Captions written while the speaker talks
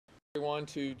Everyone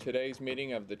to today's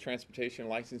meeting of the Transportation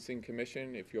Licensing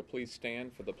Commission. If you'll please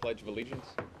stand for the Pledge of Allegiance.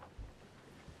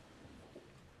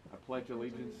 I pledge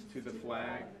allegiance to the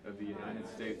flag of the United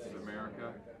States of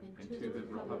America and to the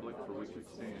republic for which it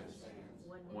stands,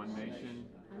 one nation,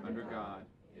 under God,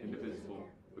 indivisible,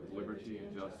 with liberty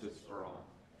and justice for all.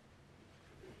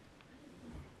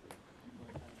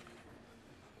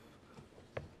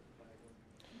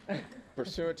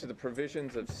 Pursuant to the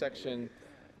provisions of Section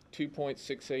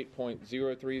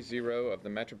 2.68.030 of the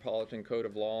Metropolitan Code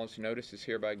of Laws, notice is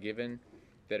hereby given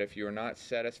that if you are not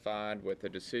satisfied with the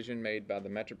decision made by the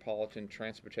Metropolitan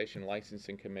Transportation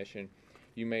Licensing Commission,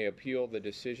 you may appeal the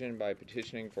decision by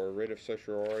petitioning for a writ of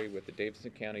certiorari with the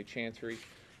Davidson County Chancery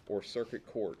or Circuit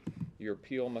Court. Your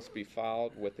appeal must be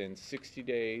filed within 60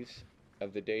 days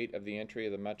of the date of the entry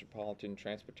of the Metropolitan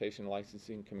Transportation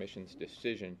Licensing Commission's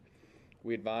decision.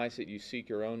 We advise that you seek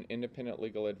your own independent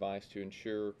legal advice to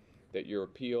ensure that your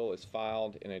appeal is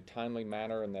filed in a timely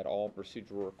manner and that all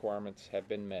procedural requirements have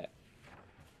been met.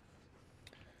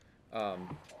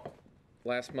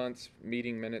 Last month's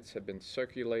meeting minutes have been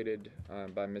circulated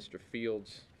by Mr.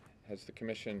 Fields. Has the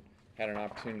Commission had an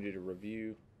opportunity to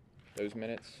review those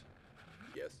minutes?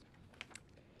 Yes.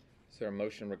 Is there a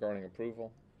motion regarding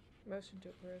approval? Motion to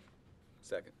approve.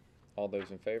 Second. All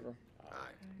those in favor?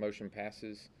 Aye. Motion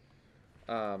passes.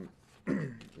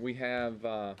 We have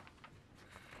a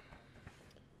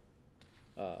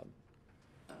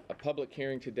public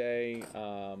hearing today.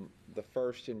 The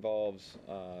first involves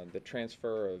the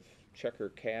transfer of Checker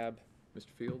Cab. Mr.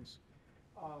 Fields?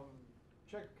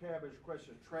 Checker Cab has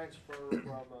requested a transfer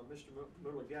from Mr.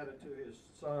 Mulugeta to his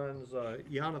sons,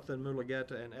 Jonathan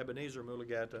Mulugeta and Ebenezer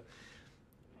Mulugeta.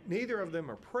 Neither of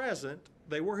them are present.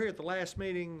 They were here at the last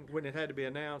meeting when it had to be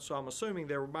announced, so I'm assuming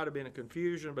there might have been a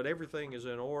confusion, but everything is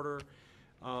in order.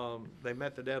 They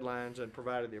met the deadlines and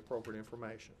provided the appropriate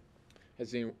information.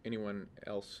 Has anyone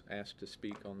else asked to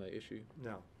speak on the issue?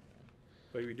 No.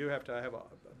 But we do have to have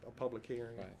a public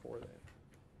hearing for that.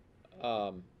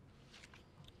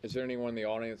 Is there anyone in the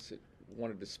audience that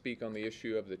wanted to speak on the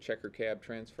issue of the Checker Cab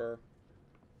transfer?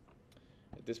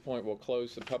 At this point, we'll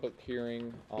close the public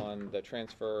hearing on the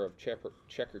transfer of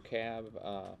Checker Cab.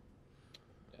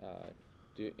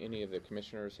 Do any of the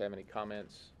commissioners have any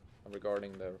comments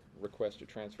regarding the request to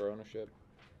transfer ownership?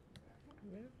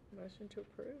 Yeah, motion to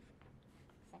approve.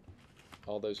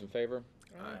 All those in favor?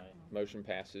 Aye. Motion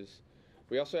passes.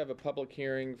 We also have a public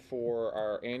hearing for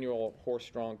our annual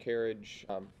horse-drawn carriage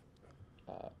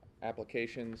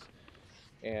applications,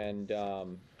 and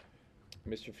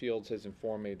Mr. Fields has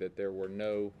informed me that there were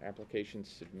no applications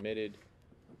submitted.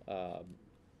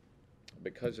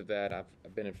 Because of that, I've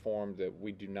been informed that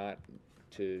we do not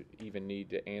even need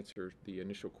to answer the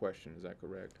initial question. Is that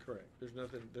correct? Correct. There's no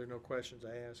questions to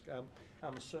ask.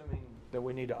 I'm assuming that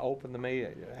we need to open the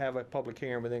meeting, have a public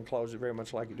hearing, but then close it very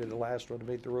much like you did the last one to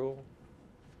meet the rule?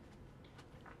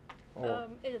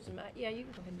 It doesn't matter. Yeah, you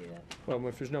can go ahead and do that. Well,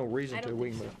 if there's no reason I to, don't we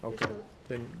think can so. move. Okay.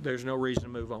 Then there's no reason to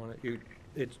move on it.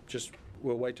 It's just,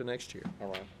 we'll wait till next year.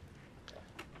 All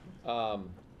right.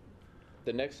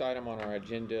 The next item on our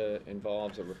agenda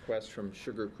involves a request from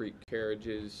Sugar Creek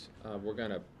Carriages. We're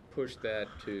going to push that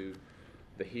to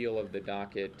the heel of the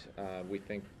docket. We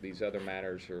think these other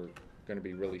matters are going to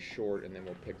be really short, and then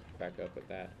we'll pick back up with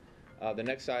that. The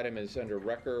next item is under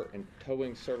Wrecker and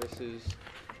Towing Services.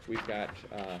 We've got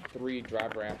 3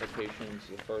 driver applications.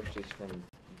 The first is from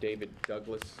David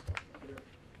Douglas.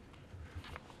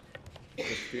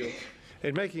 Mr. Fields?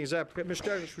 In making his application, Mr.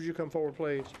 Douglas, would you come forward,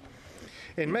 please?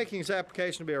 In making his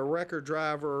application to be a record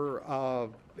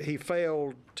driver, he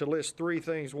failed to list 3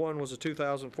 things. One was a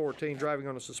 2014 driving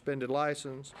on a suspended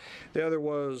license. The other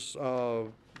was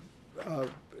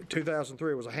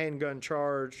 2003 was a handgun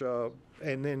charge,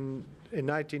 and then in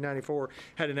 1994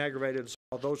 had an aggravated assault.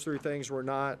 Those 3 things were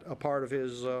not a part of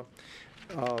his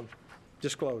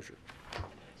disclosure.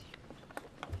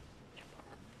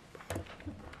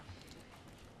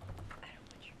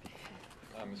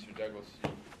 Mr. Douglas, do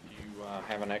you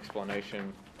have an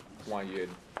explanation why you had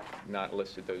not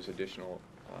listed those additional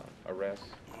arrests?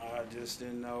 I just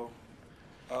didn't know.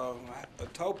 A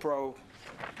tow pro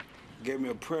gave me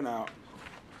a printout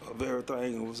of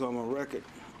everything that was on my record,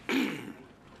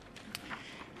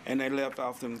 and they left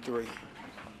off them 3.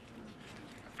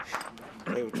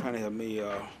 They were trying to help me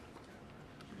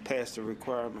pass the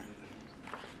requirement.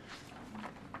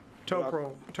 Tow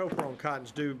Pro and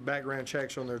Cottons do background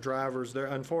checks on their drivers.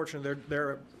 Unfortunately,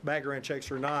 their background checks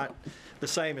are not the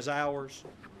same as ours,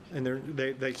 and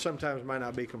they sometimes might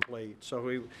not be complete. So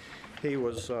he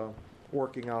was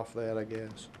working off that, I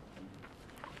guess.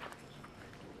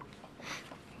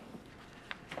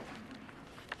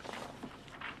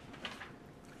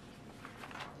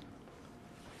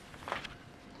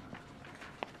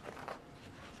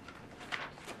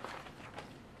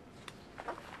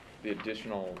 the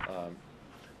additional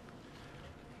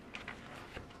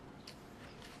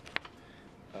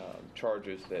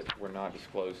charges that were not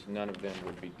disclosed, none of them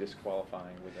would be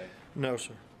disqualifying, would they? No,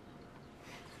 sir.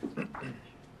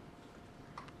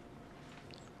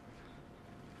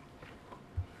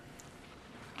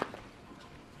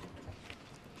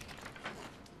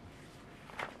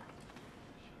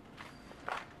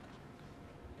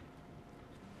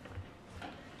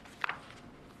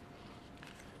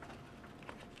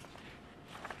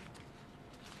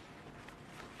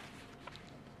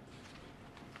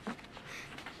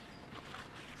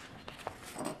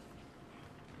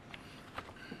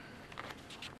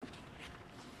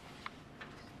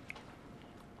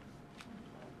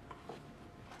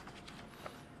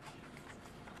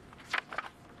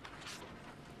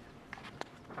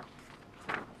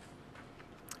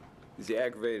 Is the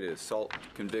aggravated assault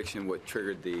conviction what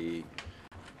triggered the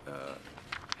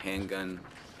handgun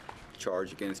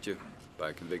charge against you by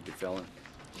a convicted felon?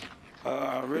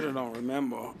 I really don't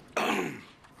remember.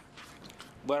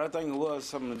 But I think it was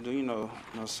something to do, you know,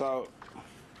 an assault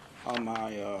on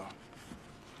my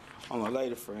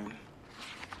lady friend.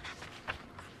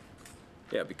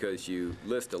 Yeah, because you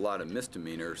list a lot of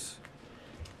misdemeanors,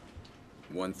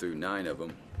 1 through 9 of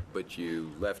them, but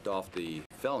you left off the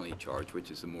felony charge, which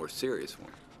is the more serious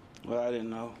one. Well, I didn't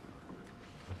know.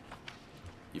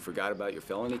 You forgot about your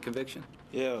felony conviction?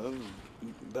 Yeah, it was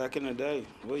back in the day.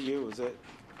 What year was that?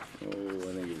 Oh,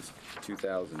 I think it was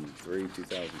 2003,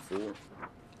 2004.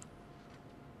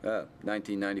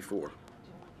 1994.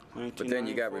 But then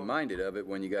you got 1994. reminded of it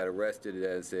when you got arrested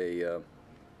as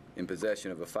in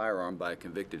possession of a firearm by a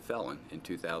convicted felon in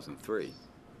 2003.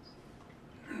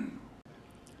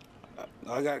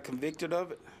 I got convicted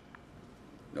of it?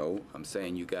 No, I'm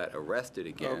saying you got arrested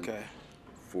again Okay.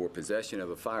 for possession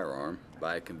of a firearm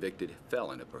by a convicted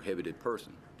felon, a prohibited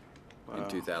person, in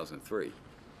 2003.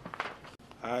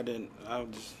 I didn't.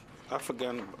 I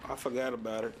forgot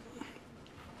about it.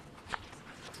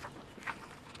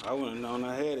 I wouldn't have known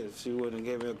I had it if she wouldn't have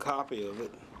given me a copy of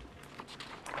it.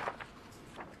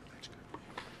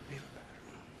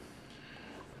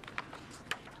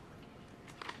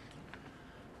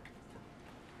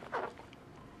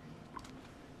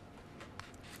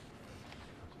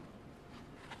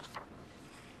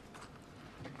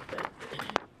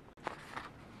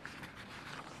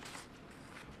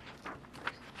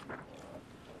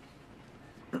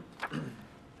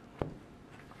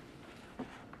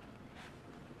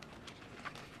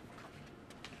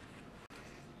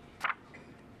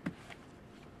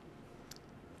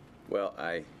 Well,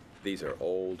 these are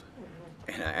old,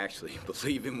 and I actually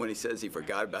believe him when he says he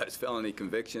forgot about his felony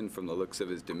conviction from the looks of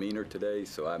his demeanor today,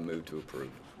 so I move to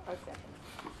approve. Okay.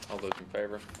 All those in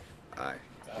favor? Aye.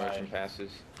 Motion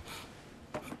passes.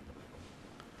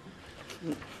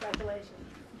 Congratulations.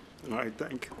 All right,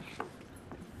 thank you.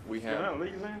 We Can I have,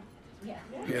 leave now?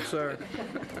 Yes, sir.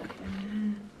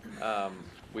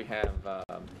 we have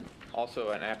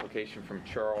also an application from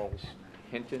Charles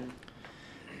Hinton.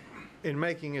 In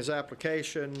making his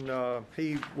application,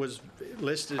 he was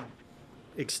listed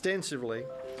extensively,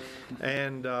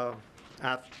 and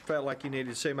I felt like you needed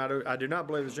to see him. I do not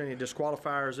believe there's any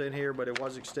disqualifiers in here, but it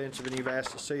was extensive, and you've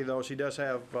asked to see those. He does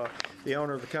have the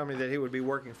owner of the company that he would be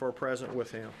working for present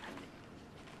with him.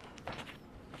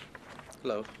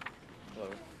 Hello. Hello.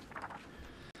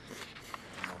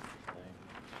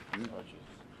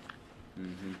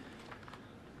 Mm-hmm.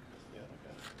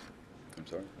 I'm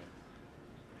sorry?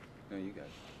 No, you got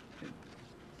it.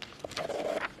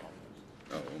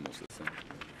 Oh, almost the same.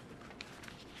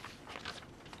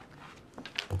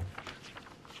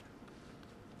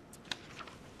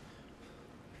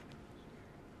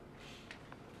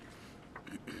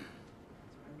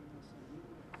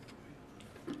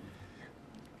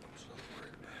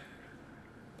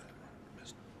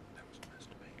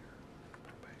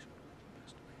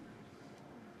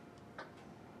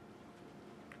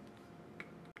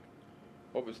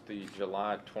 What was the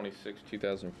July 26,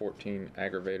 2014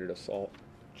 aggravated assault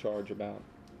charge about?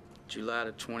 July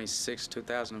the 26th,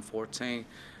 2014.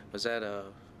 Was that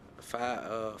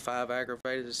five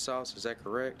aggravated assaults? Is that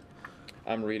correct?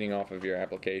 I'm reading off of your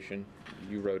application.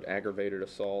 You wrote aggravated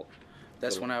assault.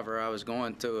 That's whenever I was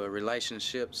going through a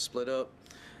relationship split up,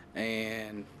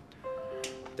 and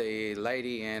the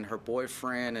lady and her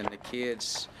boyfriend and the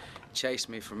kids chased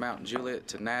me from Mount Juliet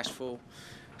to Nashville.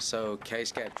 So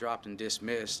case got dropped and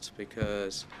dismissed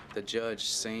because the judge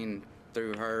seen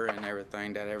through her and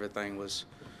everything that everything was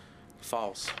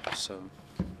false. So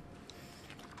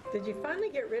Did you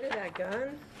finally get rid of that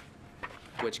gun?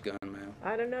 which gun, ma'am?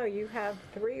 I don't know. You have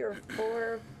 3 or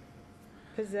 4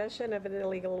 possession of an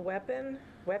illegal weapon.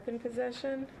 weapon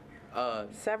possession?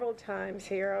 Several times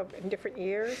here in different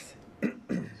years.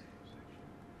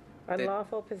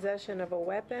 Unlawful possession of a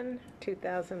weapon,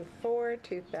 2004,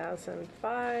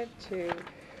 2005 to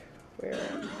where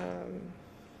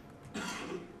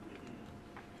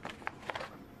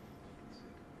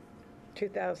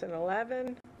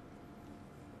 2011.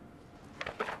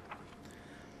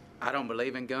 I don't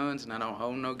believe in guns and I don't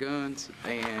own no guns.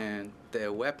 And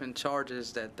the weapon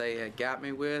charges that they had got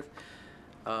me with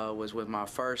was with my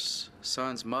first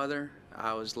son's mother.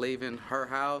 I was leaving her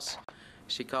house.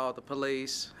 She called the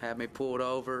police, had me pulled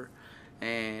over,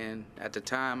 and at the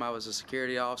time I was a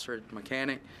security officer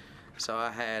mechanic, so I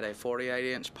had a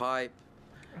 48-inch pipe,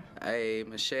 a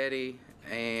machete,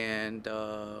 and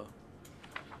a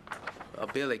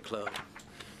billy club.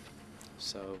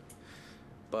 So,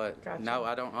 but Gotcha. no,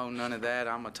 I don't own none of that.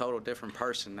 I'm a total different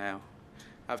person now.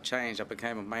 I've changed. I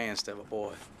became a man instead of a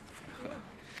boy.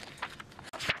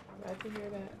 Glad to hear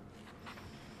that.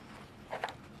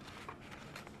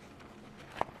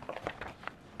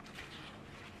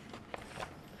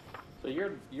 So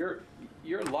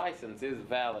your license is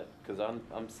valid, because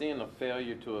I'm seeing a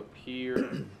failure to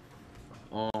appear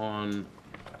on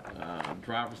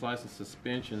driver's license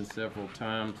suspension several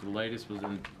times. The latest was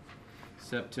in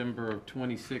September of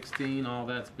 2016. All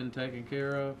that's been taken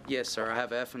care of? Yes, sir. I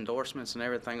have F endorsements and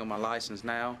everything on my license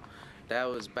now. That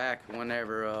was back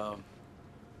whenever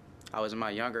I was in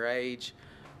my younger age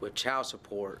with child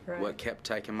support, Right. what kept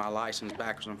taking my license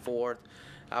backwards and forth.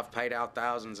 I've paid out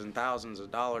thousands and thousands of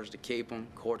dollars to keep them.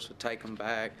 Courts would take them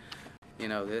back, you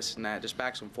know, this and that, just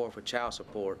backs and forth with child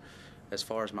support as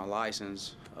far as my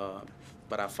license.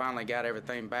 But I finally got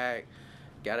everything back,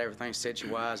 got everything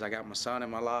situated. I got my son in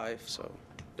my life, so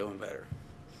doing better.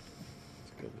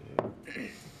 It's good to hear.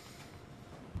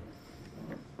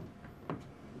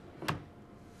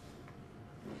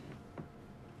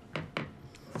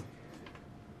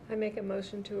 I make a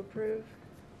motion to approve.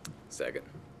 Second.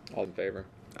 All in favor?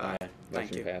 Aye.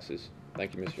 Thank Motion you. passes.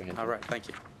 Thank you, Mr. Henson. All right, thank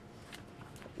you.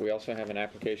 We also have an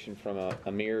application from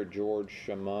Amir George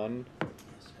Shaman.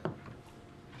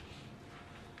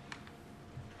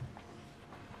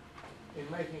 In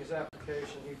making his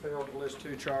application, he failed to list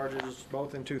two charges,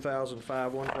 both in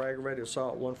 2005, one for aggravated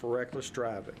assault, one for reckless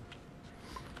driving.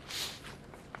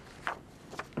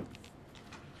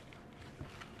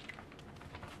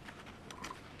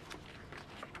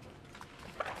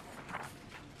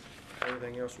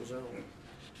 Everything else was on.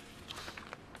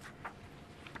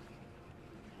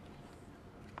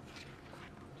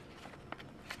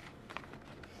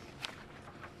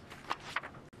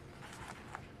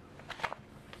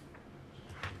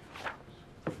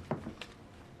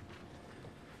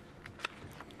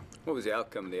 What was the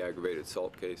outcome of the aggravated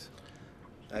assault case?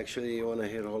 Actually, you want to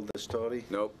hear all the story?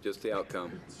 Nope, just the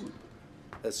outcome.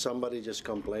 Somebody just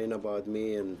complained about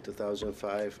me in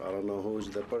 2005. I don't know who's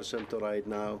the person to right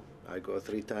now. I go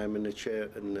 3 times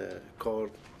in the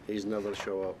court. He's never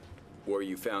show up. Were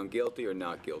you found guilty or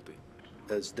not guilty?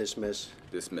 It's dismissed.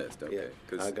 Dismissed, okay. Yeah,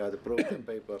 'Cause I got to prove the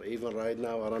paper. Even right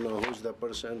now, I don't know who's the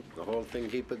person. The whole thing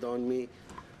he put on me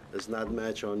does not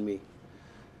match on me.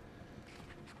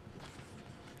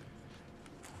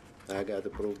 I got to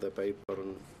prove the paper,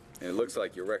 and it looks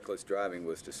like your reckless driving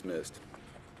was dismissed.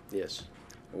 yes.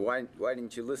 Why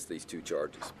didn't you list these 2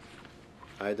 charges?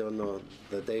 I don't know.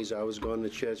 The days I was going to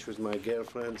church with my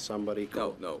girlfriend, somebody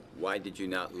called. No. Why did you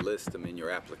not list them in your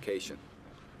application?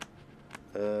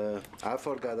 I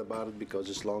forgot about it because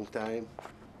it's a long time.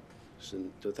 It's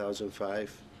in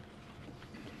 2005.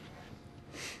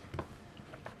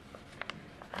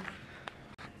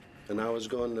 And I was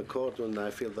going to court when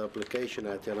I filled the application.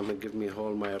 I tell them to give me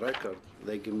all my record.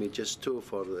 They give me just 2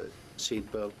 for the seat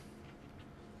belt.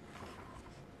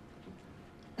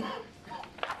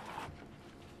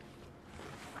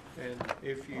 And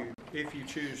if you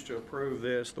choose to approve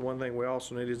this, the one thing we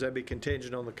also need is that be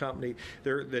contingent on the company.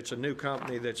 That's a new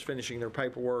company that's finishing their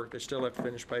paperwork. They still have to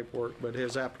finish paperwork, but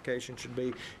his application should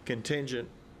be contingent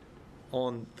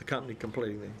on the company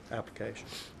completing the application.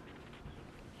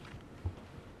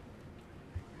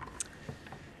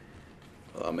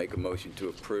 Well, I'll make a motion to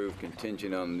approve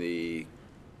contingent on the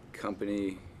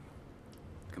company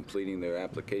completing their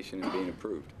application and being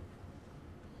approved.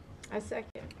 I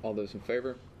second. All those in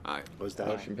favor? Aye. Was that?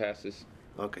 Motion passes.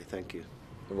 Okay, thank you.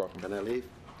 You're welcome. Can I leave?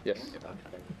 Yes.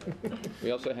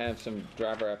 We also have some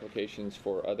driver applications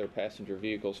for other passenger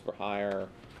vehicles for hire.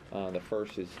 The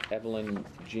first is Evelyn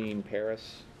Jean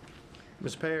Paris.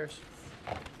 Ms. Paris?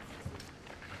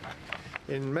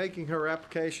 In making her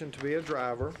application to be a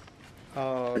driver,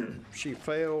 she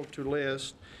failed to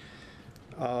list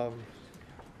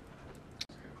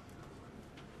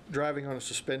driving on a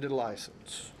suspended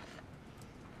license.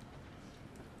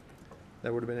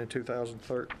 That would have been in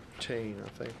 2013, I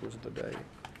think was the date.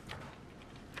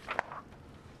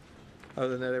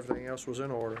 Other than that, everything else was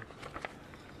in order.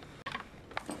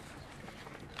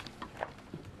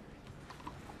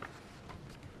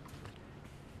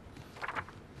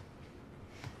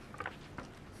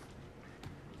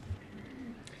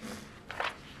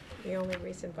 The only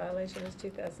recent violation was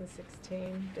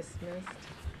 2016, dismissed.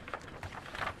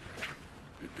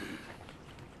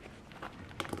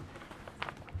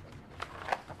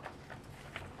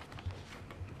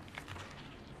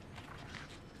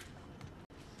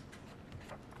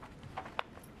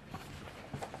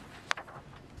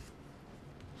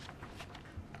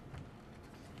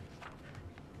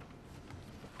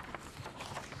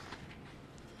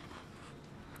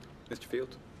 Mr.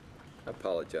 Fields? I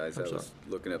apologize. I'm I was sorry.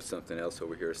 looking up something else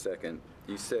over here a second.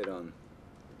 You said on,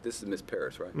 this is Ms.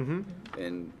 Paris, right? Mm-hmm.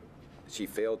 And she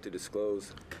failed to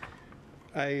disclose?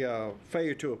 A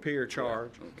failure to appear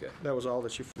charge. Yeah, okay. That was all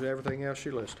that she, everything else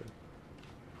she listed.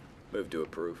 Move to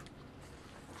approve.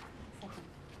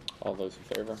 All those in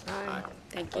favor? Aye.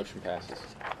 Thank you. Motion passes.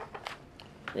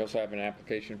 We also have an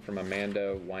application from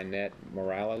Amanda Wynette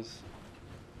Morales.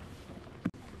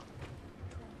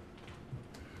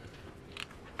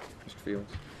 Mr.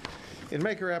 Fields? In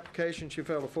making her application, she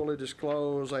failed to fully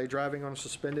disclose a driving on a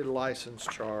suspended license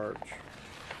charge.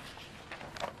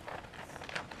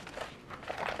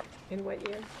 In what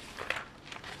year?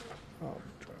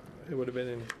 It would have been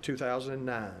in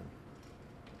 2009.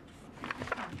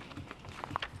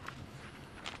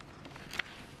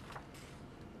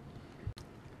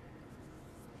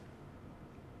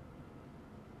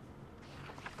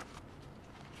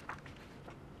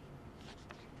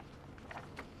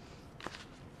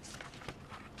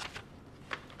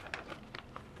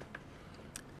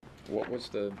 What was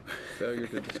the failure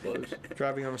to disclose?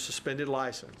 Driving on a suspended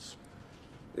license.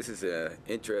 This is an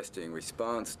interesting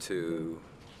response to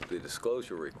the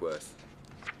disclosure request.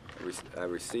 I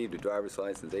received a driver's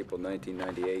license April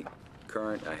 1998.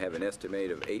 Current, I have an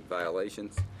estimate of 8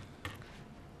 violations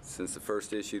since the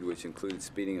first issued, which included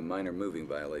speeding and minor moving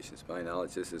violations. To my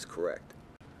knowledge, this is correct.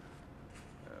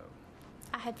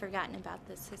 I had forgotten about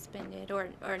the suspended or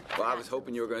Well, I was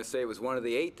hoping you were going to say it was one of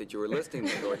the 8 that you were listing,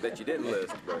 or that you didn't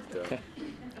list, but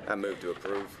I move to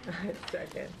approve.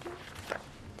 Second.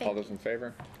 All those in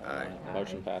favor? Aye.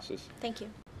 Motion passes. Thank you.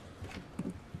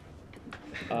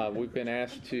 We've been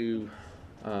asked to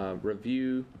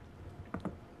review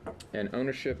an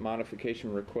ownership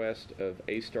modification request of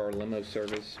A-Star Limo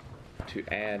Service to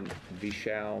add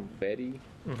Vishal Bedi.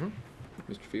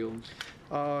 Mr. Fields?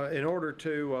 In order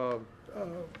to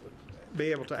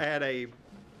be able to add a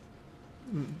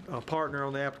partner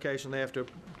on the application, they have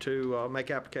to make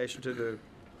application to the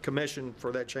commission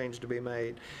for that change to be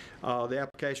made. The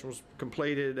application was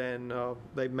completed, and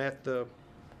they met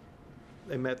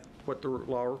what the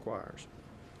law requires.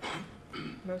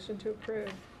 Motion to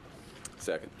approve.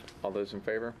 Second. All those in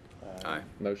favor? Aye.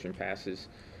 Motion passes.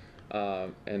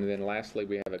 And then lastly,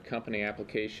 we have a company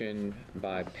application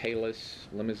by Payless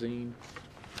Limousine.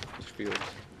 Mr. Fields?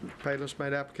 Payless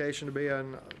made application to be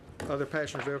an other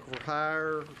passenger vehicle for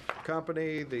hire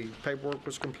company. The paperwork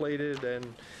was completed, and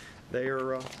they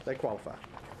qualify.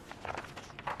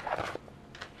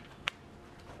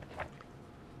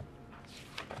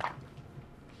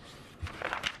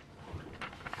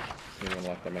 Anyone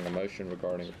like to make a motion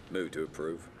regarding? Move to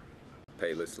approve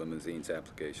Payless Limousines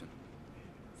application.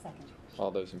 All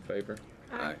those in favor?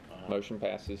 Aye. Motion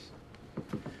passes.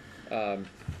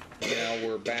 Now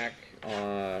we're back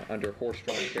under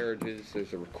horse-drawn carriages.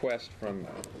 There's a request from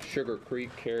Sugar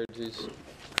Creek Carriages.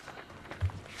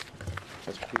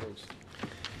 Mr. Fields?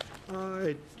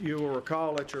 You will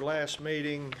recall at your last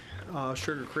meeting,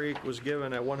 Sugar Creek was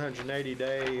given a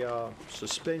 180-day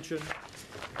suspension.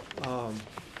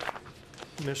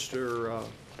 Mr.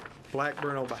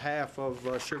 Blackburn, on behalf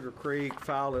of Sugar Creek,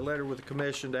 filed a letter with the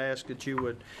commission to ask that you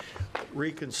would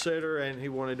reconsider, and he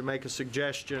wanted to make a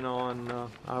suggestion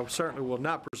on, I certainly will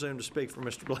not presume to speak for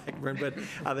Mr. Blackburn, but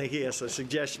I think he has a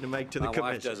suggestion to make to the commission.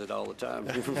 My wife does it all the time.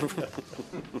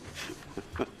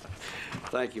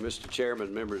 Thank you, Mr.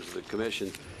 Chairman, members of the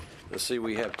commission. Let's see,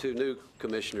 we have 2 new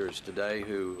commissioners today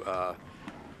who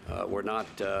were not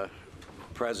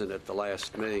present at the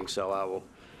last meeting, so I will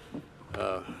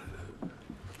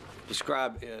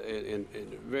describe in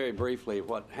very briefly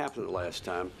what happened the last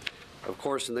time. Of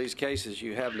course, in these cases,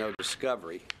 you have no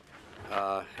discovery.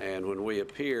 And when we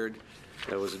appeared,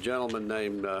 there was a gentleman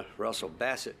named Russell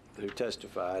Bassett who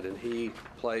testified, and he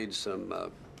played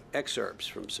some excerpts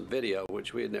from some video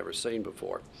which we had never seen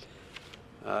before.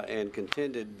 and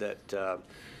contended that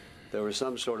there was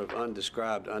some sort of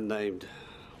undescribed, unnamed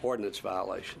ordinance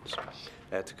violations.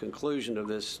 At the conclusion of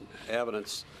this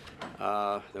evidence,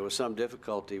 there was some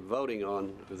difficulty voting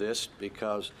on this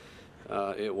because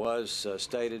it was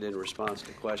stated in response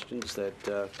to questions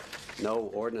that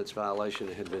no ordinance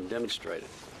violation had been demonstrated.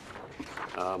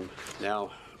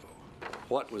 Now,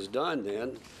 what was done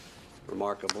then,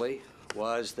 remarkably,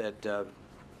 was that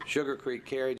Sugar Creek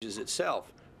Carriages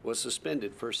itself was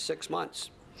suspended for 6 months.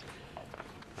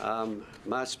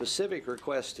 My specific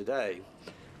request today,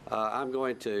 I'm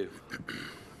going to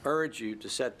urge you to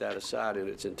set that aside in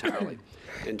its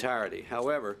entirety.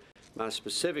 However, my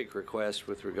specific request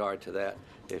with regard to that,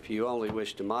 if you only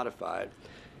wish to modify it,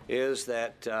 is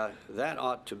that that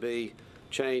ought to be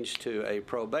changed to a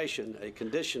probation, a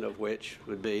condition of which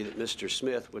would be that Mr.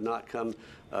 Smith would not come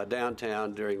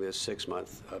downtown during this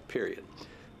 6-month period,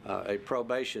 a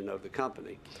probation of the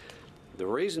company. The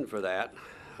reason for that,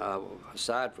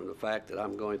 aside from the fact that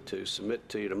I'm going to submit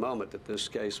to you in a moment that this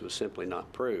case was simply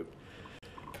not proved,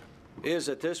 is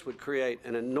that this would create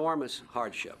an enormous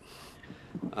hardship.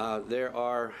 There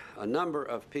are a number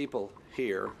of people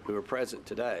here who are present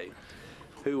today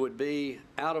who would be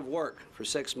out of work for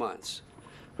 6 months,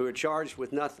 who are charged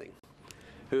with nothing,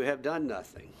 who have done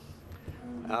nothing.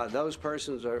 Those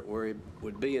persons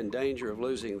would be in danger of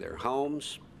losing their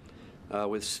homes,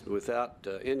 without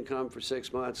income for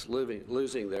 6 months,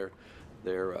 losing their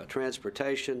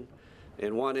transportation.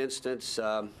 In one instance,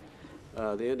 the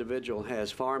individual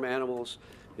has farm animals.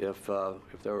 If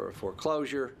there were a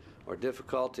foreclosure or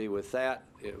difficulty with that,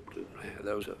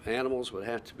 those animals would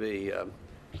have to be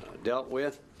dealt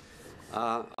with,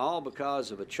 all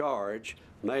because of a charge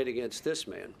made against this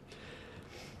man.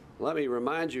 Let me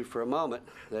remind you for a moment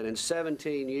that in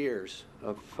 17 years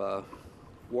of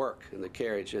work in the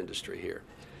carriage industry here,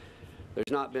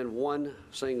 there's not been one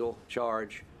single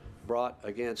charge brought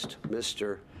against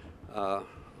Mr.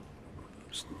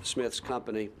 Smith's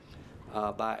company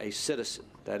by a citizen,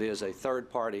 that is a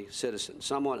third-party citizen,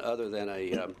 someone other than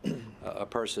a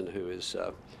person who is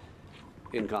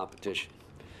in competition.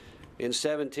 In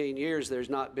 17 years, there's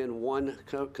not been one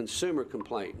consumer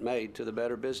complaint made to the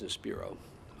Better Business Bureau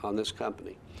on this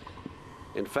company.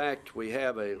 In fact, we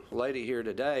have a lady here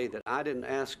today that I didn't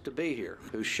ask to be here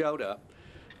who showed up,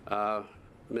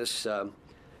 Miss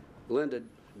Linda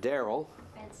Darrell.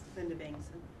 Linda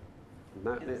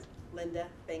Bengtson. It's Linda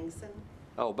Bengtson.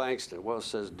 Oh, Bankston. Well, it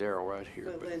says Darrell right here.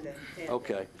 But Linda.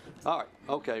 Okay. All right.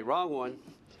 Okay. Wrong one.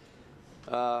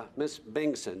 Miss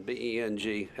Bengtson,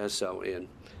 B-E-N-G-S-O-N,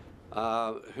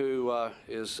 who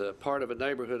is part of a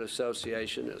neighborhood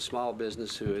association, a small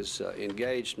business, who has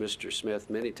engaged Mr. Smith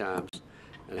many times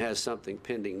and has something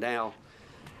pending now.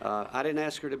 I didn't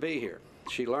ask her to be here.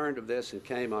 She learned of this and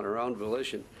came on her own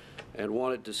volition and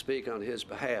wanted to speak on his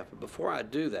behalf. But before I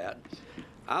do that,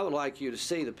 I would like you to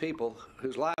see the people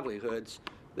whose livelihoods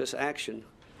this action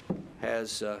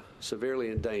has severely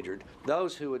endangered.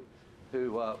 Those whose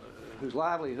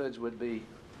livelihoods would be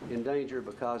in danger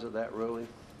because of that ruling.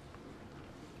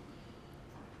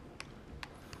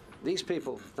 These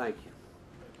people, thank you.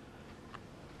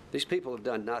 These people have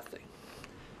done nothing,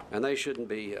 and they shouldn't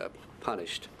be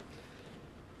punished.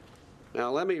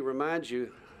 Now, let me remind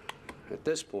you at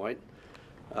this point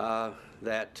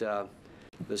that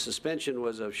the suspension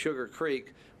was of Sugar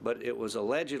Creek, but it was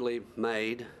allegedly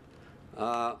made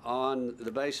on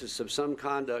the basis of some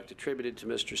conduct attributed to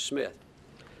Mr. Smith,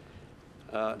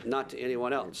 not to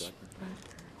anyone else.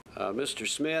 Mr.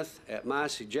 Smith, at my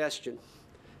suggestion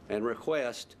and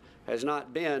request, has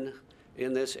not been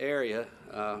in this area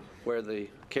where the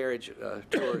carriage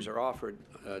tours are offered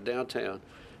downtown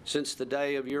since the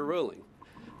day of your ruling,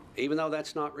 even though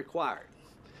that's not required.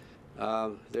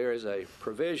 There is a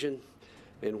provision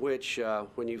in which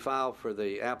when you file for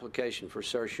the application for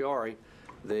certiorari,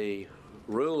 the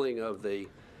ruling of the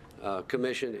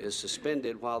commission is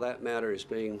suspended while that matter is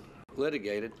being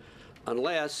litigated,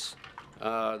 unless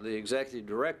the executive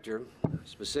director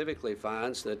specifically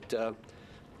finds that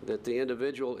the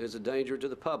individual is a danger to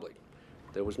the public.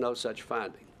 There was no such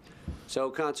finding. So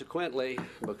consequently,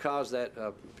 because that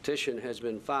petition has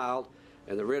been filed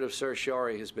and the writ of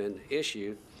certiorari has been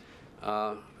issued,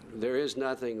 there is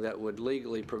nothing that would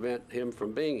legally prevent him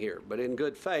from being here. But in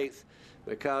good faith,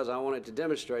 because I wanted to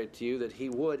demonstrate to you that he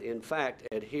would, in fact,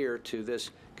 adhere to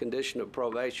this condition of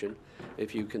probation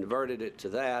if you converted it to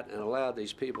that and allowed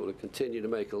these people to continue to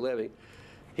make a living,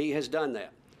 he has done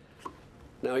that.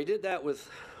 Now, he did that with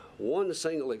one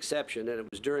single exception, and it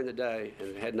was during the day, and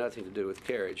it had nothing to do with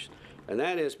carriage. And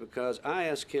that is because I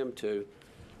asked him to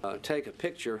take a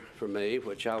picture for me,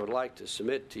 which I would like to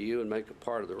submit to you and make a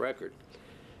part of the record.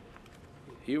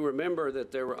 you remember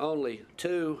that there were only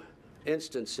 2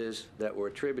 instances that were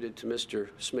attributed to Mr.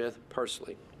 Smith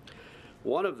personally.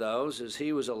 One of those is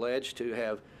he was alleged to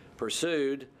have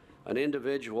pursued an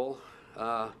individual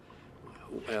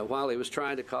while he was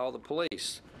trying to call the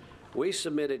police. We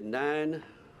submitted 9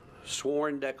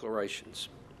 sworn declarations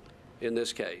in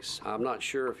this case. I'm not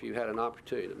sure if you had an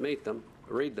opportunity to meet them,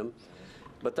 read them,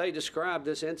 but they describe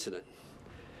this incident.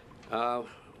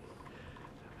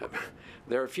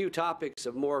 There are a few topics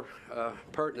of more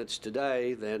pertinence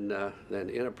today than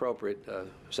inappropriate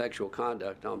sexual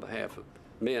conduct on behalf of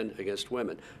men against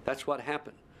women. That's what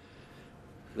happened.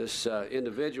 This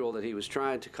individual that he was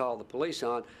trying to call the police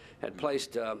on had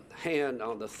placed a hand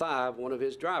on the thigh of one of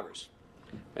his drivers,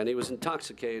 and he was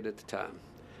intoxicated at the time.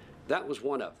 That was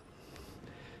one of them.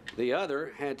 The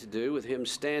other had to do with him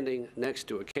standing next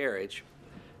to a carriage,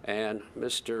 and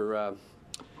Mr.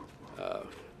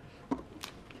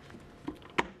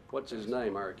 What's his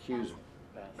name, our accuser?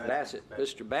 Bassett.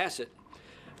 Mr. Bassett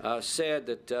said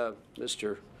that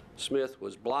Mr. Smith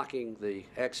was blocking the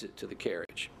exit to the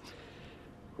carriage.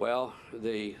 Well,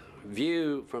 the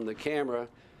view from the camera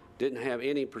didn't have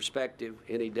any perspective,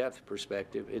 any depth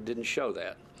perspective. It didn't show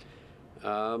that.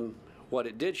 What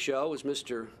it did show was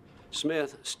Mr.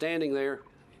 Smith standing there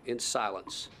in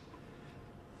silence,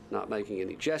 not making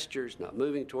any gestures, not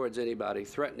moving towards anybody,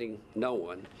 threatening no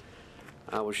one.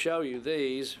 I will show you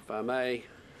these, if I may.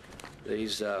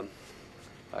 These, if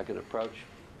I can approach.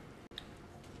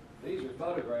 These are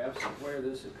photographs of where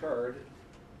this occurred.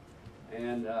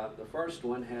 And the first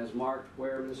one has marked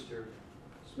where Mr.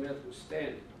 Smith was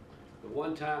standing. The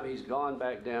one time he's gone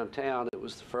back downtown, it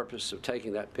was the purpose of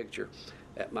taking that picture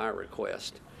at my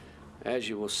request. As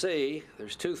you will see,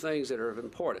 there's 2 things that are of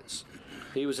importance.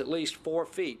 He was at least 4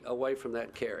 feet away from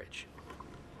that carriage.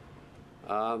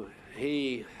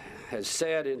 He has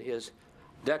said in his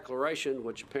declaration,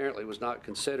 which apparently was not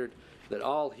considered, that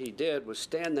all he did was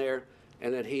stand there,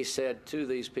 and that he said to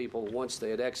these people once they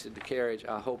had exited the carriage,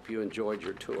 "I hope you enjoyed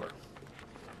your tour."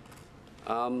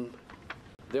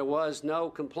 There was no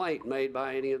complaint made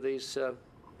by any of these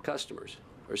customers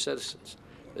or citizens.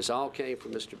 This all came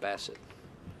from Mr. Bassett.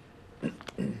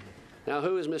 Now,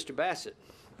 who is Mr. Bassett?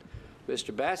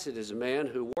 Mr. Bassett is a man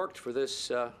who worked for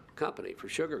this company, for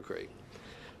Sugar Creek,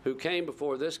 who came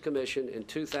before this commission in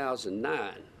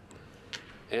 2009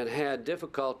 and had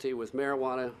difficulty with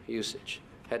marijuana usage,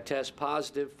 had tested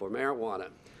positive for marijuana.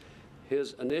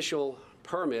 His initial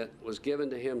permit was given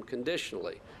to him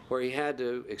conditionally, where he had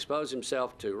to expose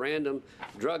himself to random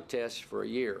drug tests for a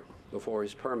year before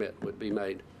his permit would be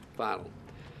made final.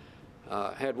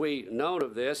 Had we known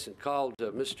of this and called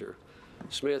Mr.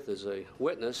 Smith as a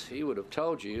witness, he would have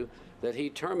told you that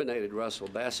he terminated Russell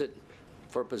Bassett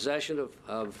for possession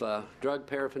of drug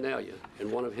paraphernalia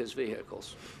in one of his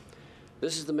vehicles.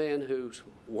 This is the man whose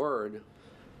word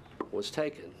was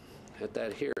taken at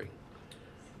that hearing.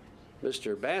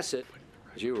 Mr. Bassett,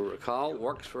 as you will recall,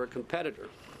 works for a competitor.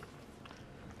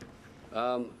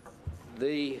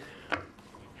 The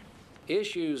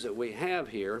issues that we have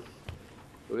here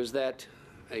was that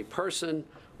a person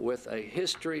with a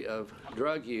history of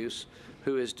drug use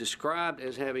who is described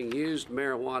as having used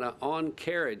marijuana on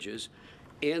carriages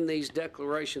in these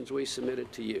declarations we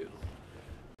submitted to you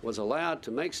was allowed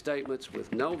to make statements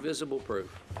with no visible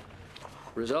proof,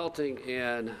 resulting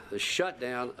in the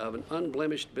shutdown of an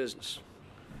unblemished business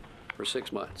for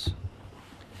 6 months.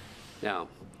 Now,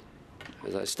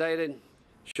 as I stated,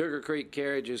 Sugar Creek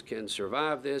carriages can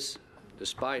survive this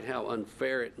despite how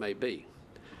unfair it may be.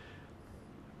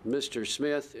 Mr.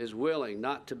 Smith is willing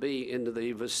not to be into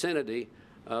the vicinity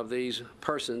of these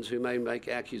persons who may make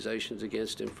accusations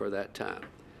against him for that time.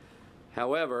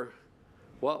 However,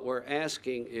 what we're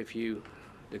asking, if you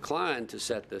decline to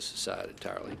set this aside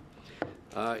entirely,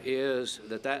 is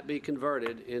that that be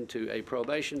converted into a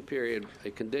probation period,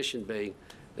 a condition being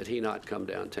that he not come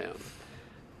downtown.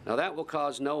 Now, that will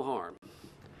cause no harm.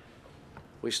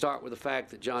 We start with the fact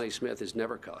that Johnny Smith has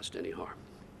never caused any harm,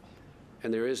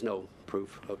 and there is no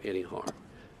proof of any harm.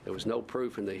 There was no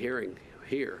proof in the hearing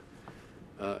here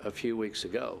a few weeks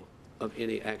ago of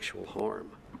any actual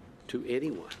harm to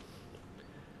anyone.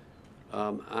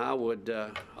 I would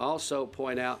also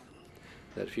point out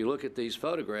that if you look at these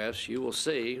photographs, you will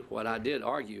see what I did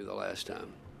argue the last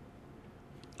time.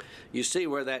 You see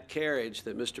where that carriage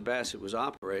that Mr. Bassett was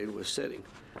operating was sitting.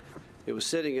 It was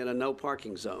sitting in a no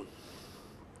parking zone.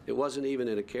 It wasn't even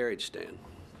in a carriage stand.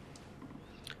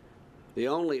 The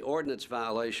only ordinance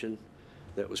violation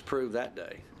that was proved that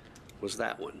day was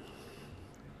that one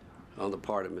on the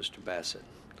part of Mr. Bassett.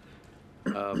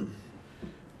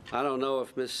 I don't know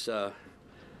if Ms.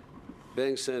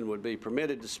 Bengson would be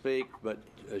permitted to speak, but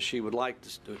she would like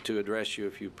to address you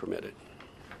if you permit it.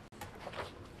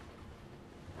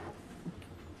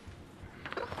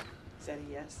 Is that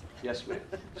a yes? Yes, ma'am.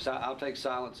 I'll take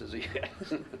silence as a yes.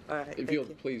 All right, If thank you'll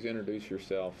you. please introduce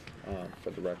yourself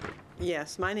for the record.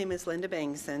 Yes, my name is Linda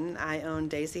Bengson. I own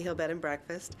Daisy Hill Bed and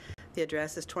Breakfast. The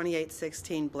address is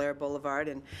 2816 Blair Boulevard,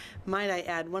 and might I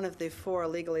add, one of the 4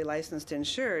 legally licensed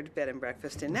insured bed and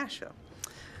breakfast in Nashville.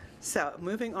 So,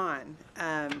 moving on.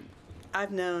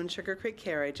 I've known Sugar Creek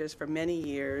Carriages for many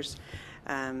years.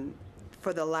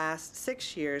 For the last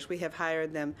 6 years, we have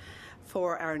hired them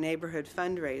for our neighborhood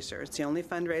fundraiser. It's the only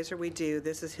fundraiser we do.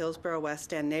 This is Hillsborough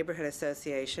West End Neighborhood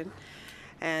Association,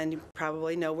 and you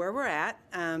probably know where we're at.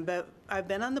 But I've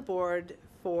been on the board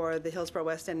for the Hillsborough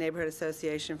West End Neighborhood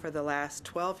Association for the last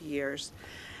 12 years,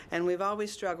 and we've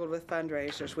always struggled with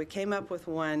fundraisers. We came up with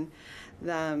one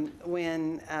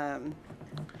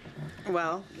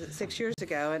well, 6 years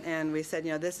ago, and we said,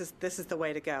 you know, this is the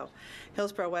way to go.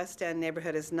 Hillsborough West End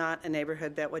neighborhood is not a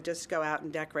neighborhood that would just go out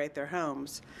and decorate their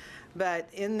homes. But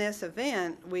in this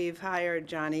event, we've hired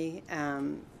Johnny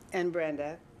and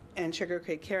Brenda and Sugar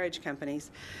Creek Carriage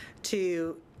Companies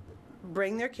to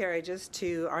bring their carriages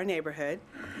to our neighborhood.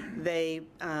 They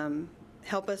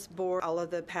help us board all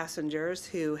of the passengers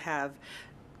who have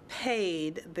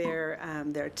paid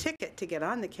their ticket to get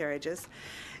on the carriages,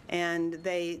 and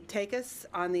they take us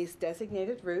on these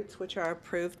designated routes which are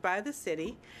approved by the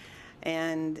city.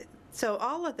 And so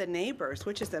all of the neighbors,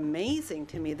 which is amazing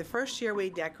to me, the first year we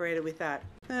decorated, we thought,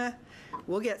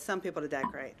 we'll get some people to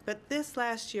decorate. But this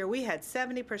last year, we had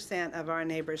 70% of our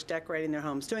neighbors decorating their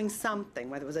homes, doing something,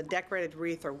 whether it was a decorated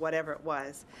wreath or whatever it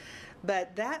was.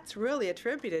 But that's really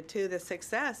attributed to the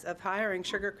success of hiring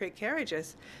Sugar Creek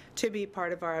Carriages to be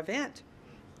part of our event.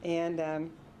 And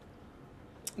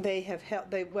they have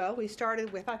helped. Well, we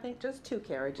started with, I think, just 2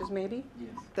 carriages, maybe. Yes.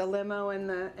 The limo and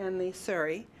the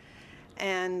Surrey.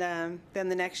 And then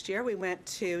the next year we went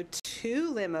to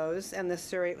 2 limos and the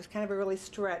Surrey. It was kind of a really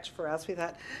stretch for us. We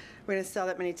thought we're going to sell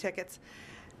that many tickets.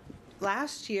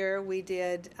 Last year we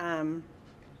did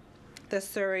the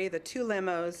Surrey, the 2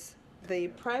 limos, the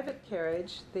private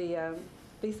carriage, the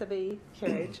vis-a-vis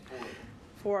carriage,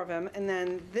 4 of them. And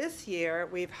then this year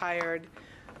we've hired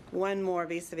 1 more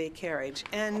vis-a-vis carriage.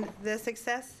 And the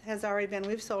success has already been,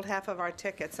 we've sold half of our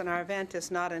tickets, and our event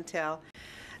is not until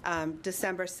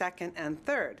December 2nd and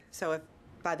 3rd. So if,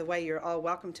 by the way, you're all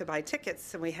welcome to buy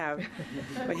tickets, and we have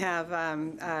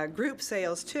group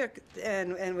sales too,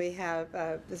 and we have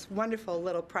this wonderful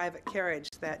little private carriage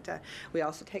that we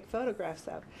also take photographs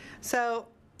of. So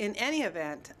in any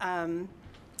event, I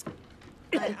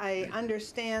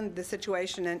understand the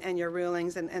situation and your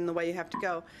rulings and the way you have to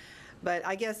go, but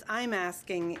I guess I'm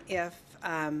asking if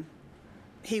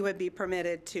he would be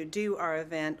permitted to do our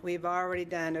event. We've already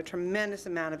done a tremendous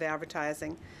amount of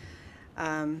advertising.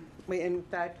 In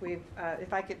fact,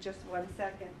 if I could just 1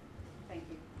 second, thank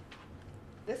you.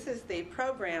 This is the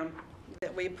program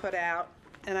that we put out,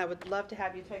 and I would love to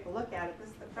have you take a look at it. This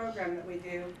is the program that we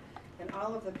do, and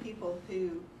all of the people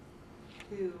who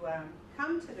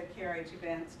come to the carriage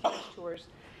events, carriage tours,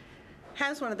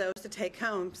 has one of those to take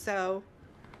home. So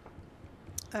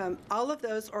all of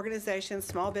those organizations,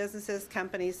 small businesses,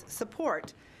 companies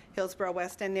support Hillsborough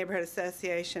West End Neighborhood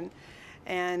Association,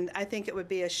 and I think it would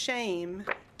be a shame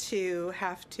to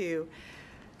have to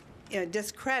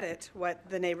discredit what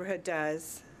the neighborhood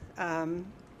does and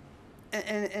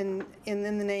in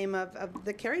the name of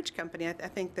the carriage company. I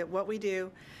think that what we do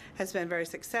has been very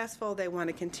successful. They want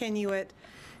to continue it,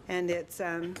 and it's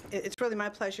really my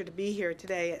pleasure to be here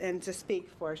today and to speak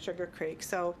for Sugar Creek.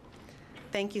 So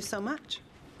thank you so much.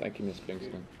 Thank you, Ms.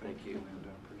 Bingston. Thank you.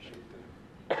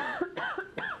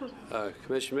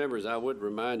 Commission members, I would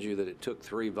remind you that it took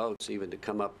 3 votes even to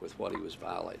come up with what he was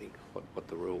violating, what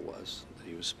the rule was that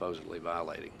he was supposedly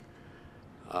violating.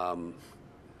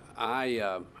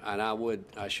 I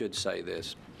should say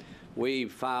this. We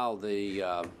filed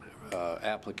the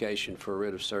application for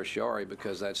writ of certiorari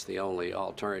because that's the only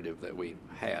alternative that we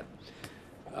had.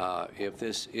 If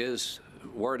this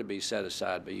were to be set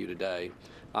aside by you today,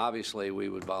 obviously we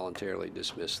would voluntarily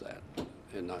dismiss that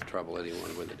and not trouble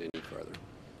anyone with it any further.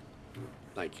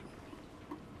 Thank you.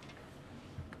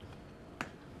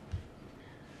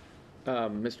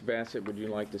 Mr. Bassett, would you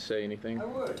like to say anything? I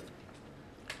would.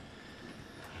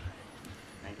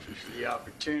 Thank you for the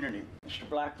opportunity. Mr.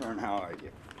 Blackburn, how are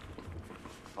you?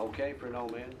 Okay for an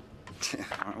old man?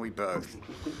 Aren't we both?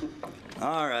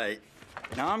 All right.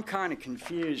 Now, I'm kind of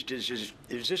confused. Is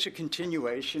this a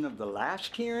continuation of the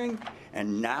last hearing,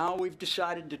 and now we've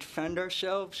decided to defend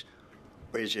ourselves?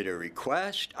 Or is it a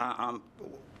request?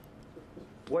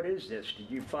 What is this?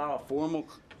 Did you file a formal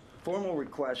formal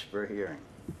request for a hearing?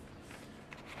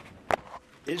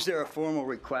 Is there a formal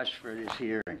request for this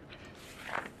hearing?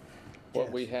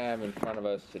 What we have in front of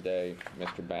us today,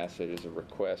 Mr. Bassett, is a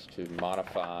request to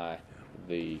modify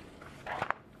the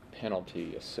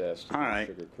penalty assessed to All right.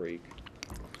 Sugar Creek.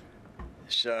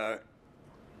 So,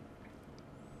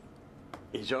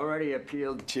 he's already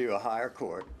appealed to a higher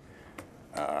court.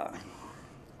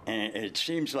 And it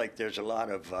seems like there's a lot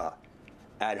of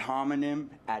ad hominem,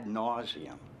 ad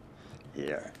nauseum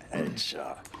here.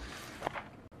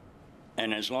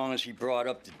 And as long as he brought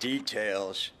up the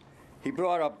details, he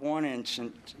brought up one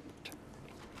incident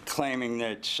claiming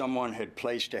that someone had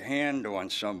placed a hand on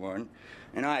someone,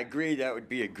 and I agree that would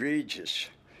be egregious.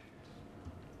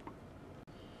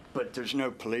 But there's no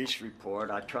police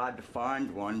report. I tried to find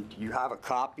one. Do you have a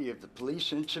copy of the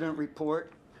police incident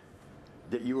report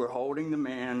that you were holding the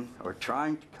man or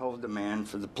trying to hold the man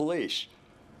for the police?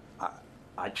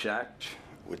 I checked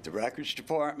with the records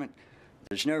department.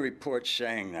 There's no report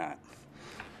saying that.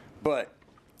 But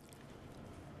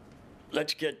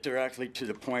let's get directly to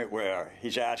the point where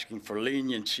he's asking for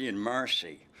leniency and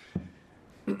mercy.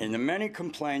 In the many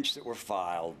complaints that were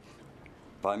filed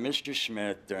by Mr.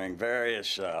 Smith during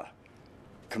various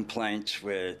complaints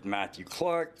with Matthew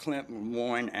Clark, Clinton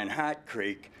Moyne, and Hat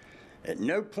Creek, at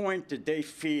no point did they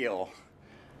feel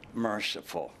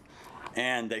merciful.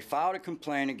 And they filed a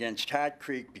complaint against Hat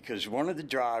Creek because one of the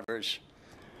drivers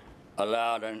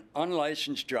allowed an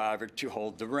unlicensed driver to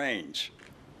hold the reins.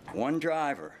 One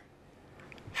driver.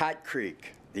 Hat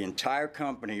Creek, the entire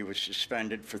company was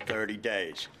suspended for 30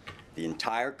 days. The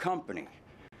entire company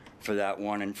for that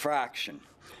one infraction.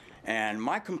 And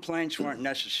my complaints weren't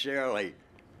necessarily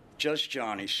just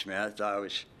Johnny Smith. I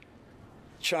was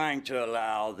trying to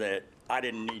allow that I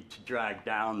didn't need to drag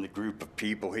down the group of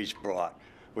people he's brought,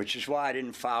 which is why I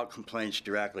didn't file complaints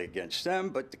directly against them,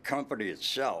 but the company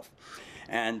itself.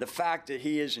 And the fact that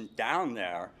he isn't down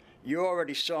there, you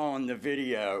already saw in the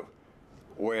video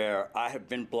where I have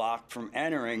been blocked from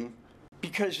entering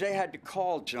because they had to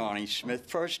call Johnny Smith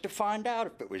first to find out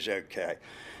if it was okay.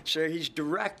 So he's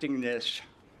directing this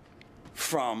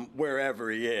from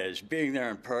wherever he is. Being there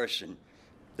in person,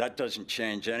 that doesn't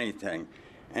change anything.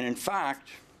 And in fact,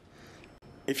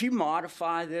 if you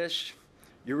modify this,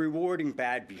 you're rewarding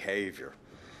bad behavior.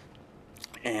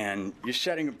 And you're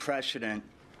setting a precedent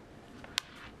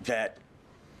that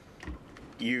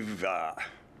you've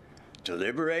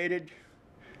deliberated,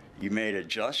 you made a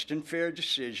just and fair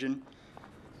decision,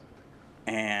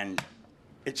 and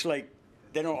it's like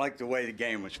they don't like the way the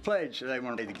game was played, so they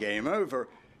want to play the game over.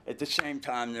 At the same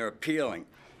time, they're appealing.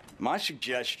 My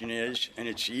suggestion is, and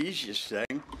it's the easiest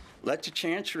thing, let the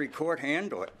Chancery Court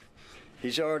handle it.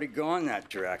 He's already gone that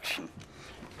direction.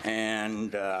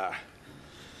 And I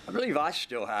believe I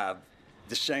still have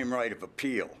the same right of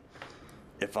appeal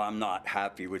if I'm not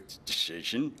happy with the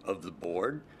decision of the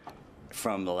board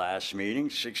from the last meeting,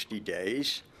 60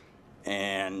 days.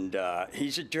 And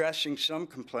he's addressing some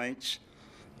complaints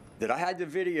that I had the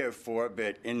video for,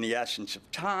 but in the essence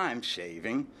of time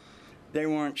saving, they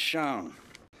weren't shown.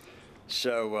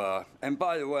 So, and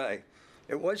by the way,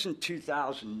 it wasn't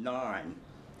 2009,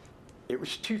 it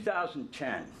was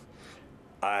 2010.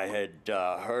 I had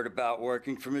heard about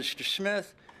working for Mr.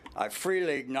 Smith. I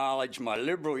freely acknowledge my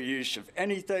liberal use of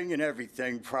anything and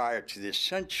everything prior to this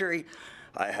century.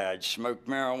 I had smoked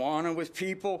marijuana with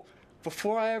people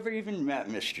before I ever even met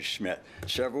Mr. Smith.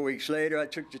 Several weeks later, I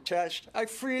took the test. I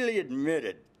freely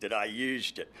admitted that I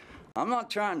used it. I'm not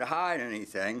trying to hide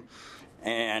anything.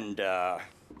 And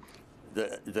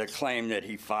the claim that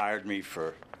he fired me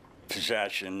for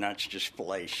possession, that's just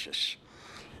fallacious.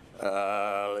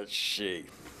 Let's see.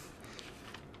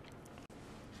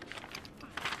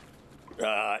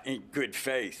 In good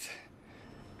faith.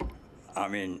 I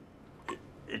mean,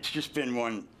 it's just been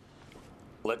one,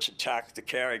 let's attack the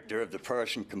character of the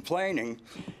person complaining.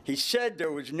 He said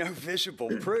there was no visible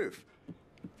proof.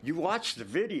 You watch the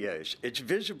videos, it's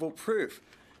visible proof.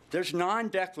 There's 9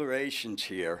 declarations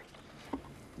here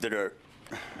that are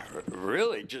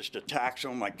really just attacks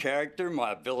on my character,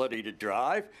 my ability to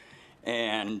drive,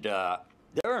 and there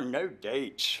are no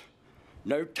dates,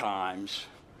 no times,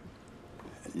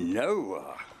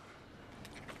 no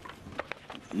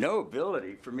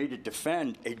ability for me to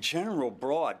defend a general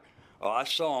broad. Oh, I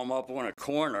saw him up on a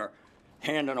corner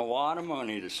handing a wad of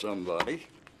money to somebody,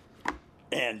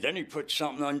 and then he put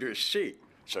something under his seat.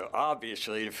 So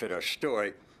obviously, to fit our story,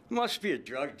 it must be a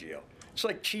drug deal. It's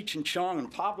like Cheech and Chong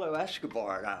and Pablo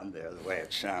Escobar down there, the way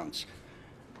it sounds.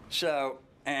 So,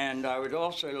 and I would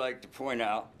also like to point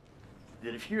out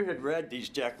that if you had read these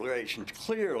declarations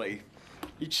clearly,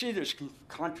 you'd see there's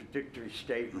contradictory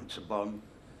statements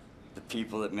the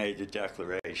people that made the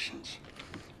declarations.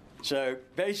 So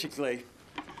basically,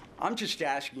 I'm just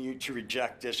asking you to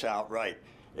reject this outright.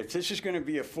 If this is going to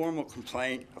be a formal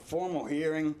complaint, a formal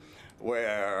hearing,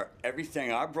 where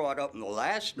everything I brought up in the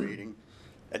last meeting,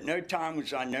 at no time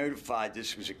was I notified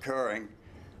this was occurring.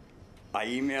 I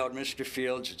emailed Mr.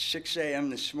 Fields at 6 a.m.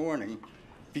 this morning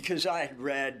because I had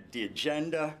read the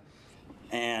agenda,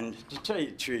 and to tell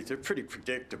you the truth, they're pretty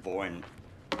predictable in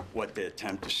what they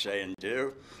attempt to say and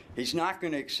do. He's not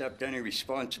going to accept any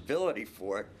responsibility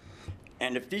for it.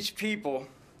 And if these people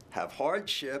have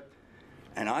hardship,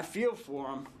 and I feel for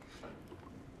them,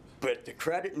 but the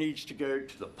credit needs to go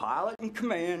to the pilot in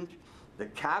command, the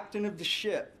captain of the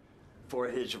ship, for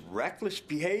his reckless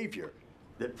behavior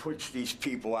that puts these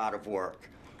people out of work.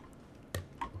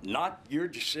 Not your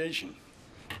decision.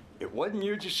 It wasn't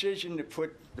your decision to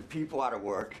put the people out of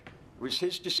work. It was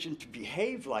his decision to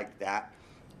behave like that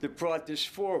that brought this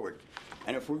forward.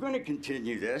 And if we're going to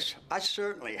continue this, I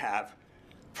certainly have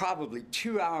probably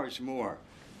 2 hours more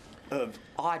of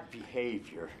odd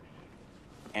behavior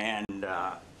and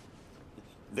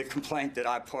the complaint that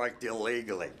I parked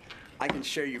illegally. I can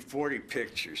show you 40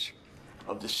 pictures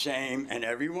of the same and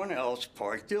everyone else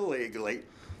parked illegally.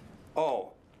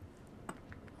 Oh,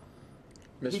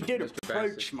 he did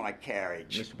approach my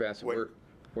carriage. Mr. Bassett,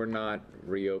 we're not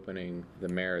reopening the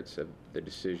merits of the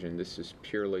decision. This is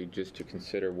purely just to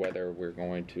consider whether we're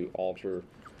going to alter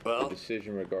the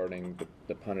decision regarding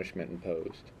the punishment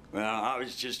imposed. Well, I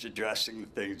was just addressing the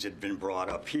things that had been brought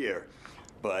up here,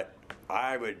 but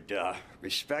I would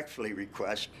respectfully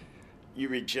request you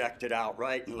reject it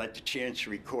outright and let the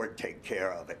Chancery Court take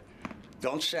care of it.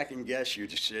 Don't second guess your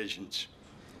decisions.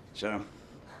 So,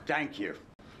 thank you.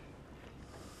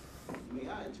 May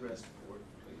I address the board,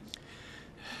 please?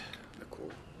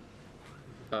 Cool.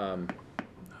 I'm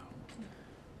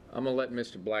going to let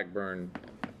Mr. Blackburn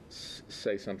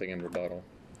say something in rebuttal.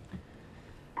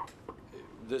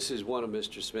 This is one of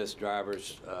Mr. Smith's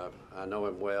drivers. I know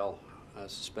him well. I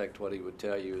suspect what he would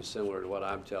tell you is similar to what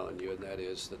I'm telling you, and that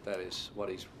is what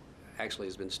he's actually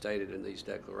has been stated in these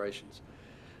declarations,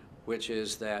 which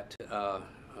is that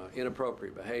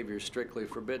inappropriate behavior is strictly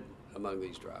forbidden among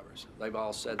these drivers. They've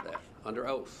all said that under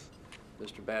oath.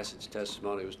 Mr. Bassett's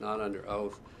testimony was not under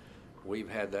oath. We've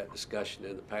had that discussion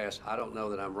in the past. I don't know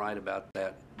that I'm right about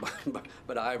that,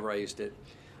 but I've raised it.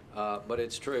 But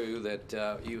it's true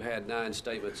that you had 9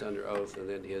 statements under oath, and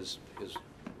then his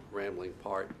rambling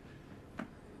part.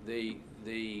 There's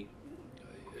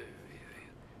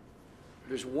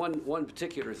one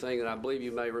particular thing that I believe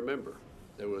you may remember.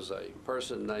 There was a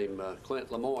person named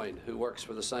Clint Lemoyne who works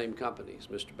for the same company as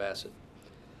Mr. Bassett.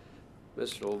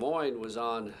 Mr. Lemoyne was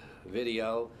on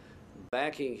video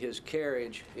backing his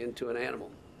carriage into an animal,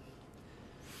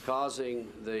 causing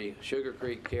the Sugar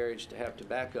Creek carriage to have to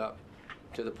back up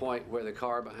to the point where the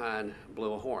car behind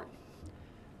blew a horn.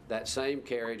 That same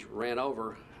carriage ran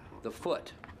over the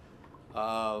foot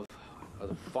of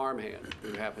the farmhand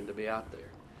who happened to be out there.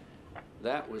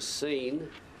 That was seen,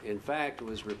 in fact,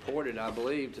 was reported, I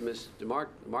believe, to Ms.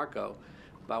 DeMarco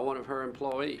by one of her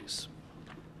employees.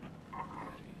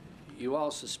 You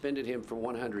all suspended him for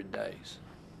 100 days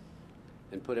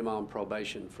and put him on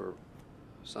probation for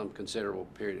some considerable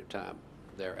period of time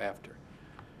thereafter,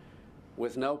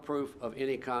 with no proof of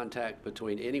any contact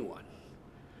between anyone.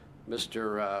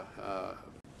 Mr.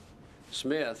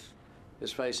 Smith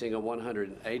is facing a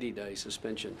 180-day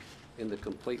suspension in the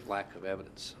complete lack of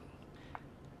evidence.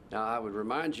 Now, I would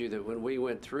remind you that when we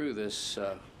went through this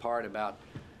part about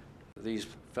these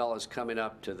fellows coming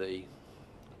up to the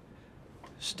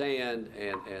stand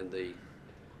and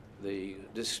the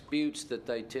disputes that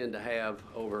they tend to have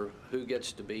over who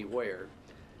gets to be where,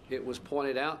 it was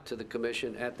pointed out to the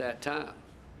commission at that time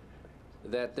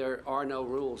that there are no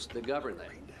rules that govern that.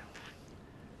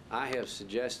 I have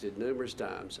suggested numerous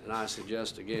times, and I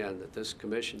suggest again, that this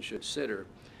commission should consider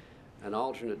an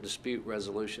alternate dispute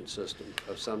resolution system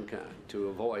of some kind to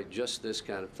avoid just this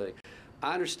kind of thing.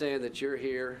 I understand that you're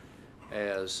here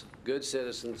as good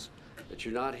citizens, that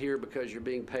you're not here because you're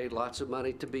being paid lots of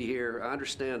money to be here. I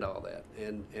understand all that.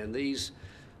 And these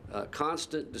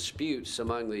constant disputes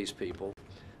among these people,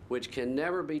 which can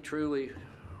never be truly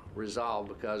resolved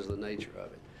because of the nature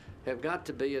of it, have got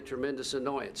to be a tremendous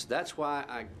annoyance. That's why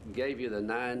I gave you the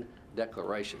 9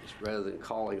 declarations rather than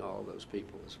calling all of those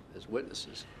people as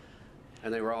witnesses.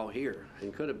 And they were all here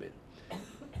and could have been.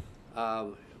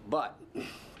 But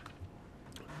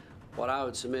what I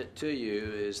would submit to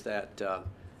you is that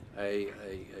a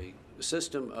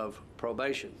system of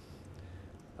probation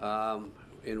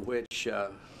in which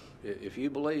if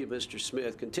you believe Mr.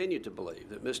 Smith, continue to believe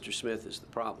that Mr. Smith is the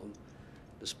problem,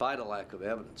 despite a lack of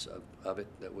evidence of it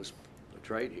that was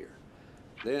portrayed here,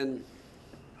 then,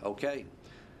 okay,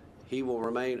 he will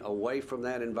remain away from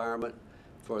that environment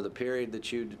for the period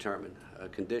that you determine. A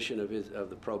condition of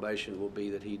the probation will be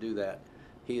that he do that.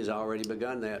 He has already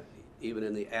begun that, even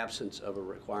in the absence of a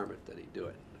requirement that he do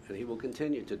it, and he will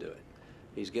continue to do it.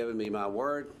 He's given me my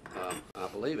word. I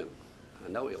believe him. I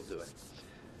know he'll do it.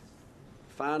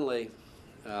 Finally,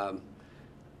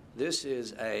 this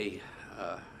is a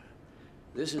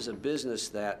business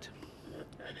that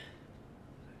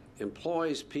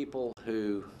employs people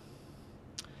who,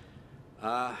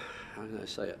 how can I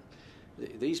say it?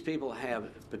 These people have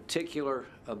particular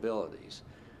abilities,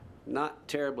 not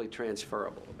terribly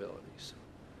transferable abilities.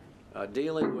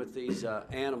 Dealing with these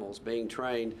animals, being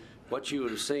trained, what you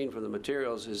would have seen from the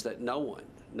materials is that no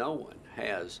one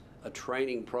has a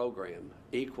training program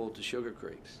equal to Sugar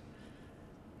Creek's.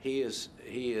 He is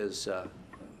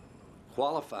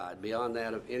qualified beyond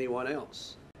that of anyone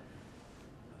else.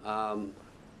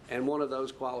 And one of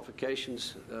those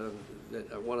qualifications,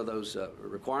 one of those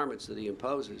requirements that he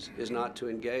imposes is not to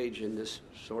engage in this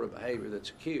sort of behavior that's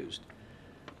accused.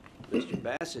 Mr.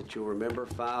 Bassett, you'll remember,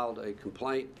 filed a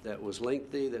complaint that was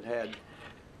lengthy, that had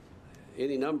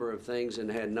any number of things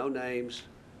and had no names,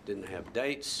 didn't have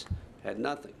dates, had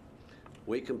nothing.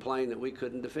 We complained that we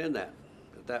couldn't defend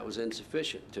that was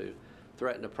insufficient to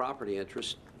threaten a property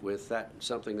interest with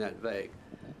something that vague.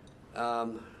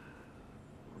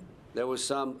 There was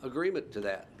some agreement to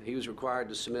that. He was required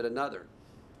to submit another.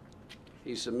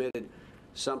 He submitted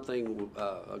something,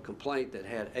 a complaint that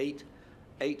had eight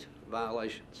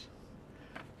violations.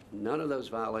 None of those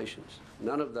violations,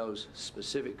 none of those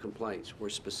specific complaints were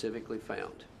specifically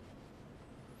found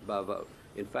by vote.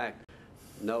 In fact,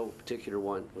 no particular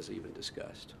one was even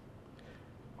discussed.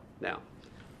 Now,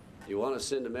 you want to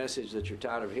send a message that you're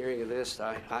tired of hearing of this?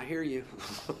 I hear you.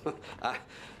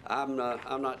 I'm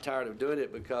not tired of doing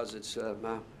it because it's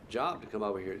my job to come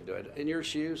over here to do it. In your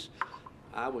shoes,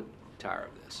 I would tire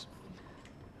of this.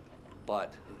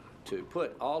 But to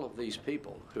put all of these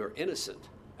people who are innocent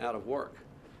out of work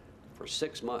for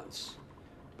 6 months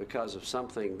because of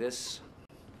something this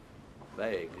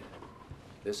vague,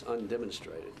 this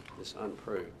undemonstrated, this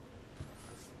unproved,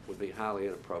 would be highly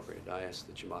inappropriate. I ask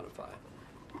that you modify it.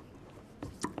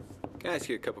 Can I ask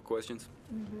you a couple questions?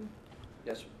 Mm-hmm.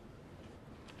 Yes, sir.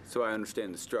 So I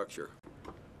understand the structure.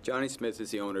 Johnny Smith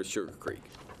is the owner of Sugar Creek.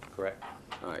 Correct.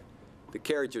 All right. The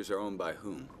carriages are owned by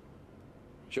whom?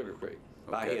 Sugar Creek.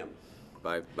 By Okay. him.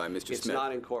 By Mr. Smith? It's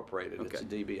not incorporated. Okay. It's a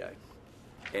DBA.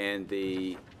 And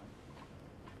the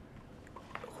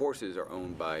horses are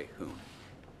owned by whom?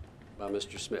 By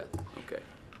Mr. Smith. Okay.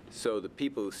 So the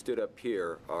people who stood up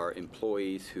here are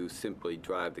employees who simply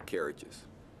drive the carriages?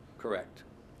 Correct.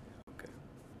 Okay.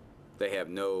 They have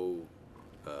no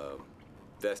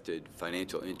vested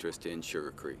financial interest in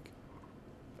Sugar Creek,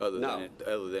 other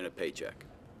than a paycheck?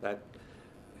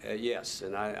 Yes,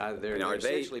 and they're And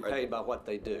essentially paid by what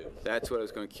they do. That's what I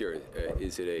was going to curious.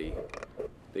 Is it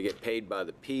they get paid by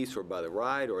the piece or by the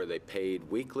ride, or are they paid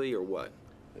weekly, or what?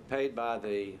 They're paid by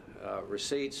the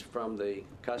receipts from the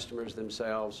customers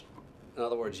themselves. In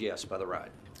other words, yes, by the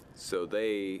ride. So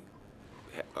they're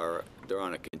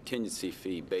on a contingency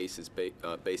fee basis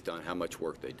based on how much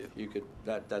work they do.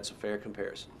 That's a fair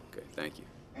comparison. Okay, thank you.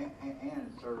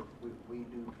 And sir, we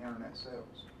do internet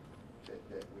sales.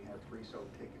 That we have pre-sold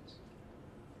tickets.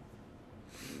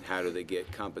 And how do they get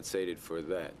compensated for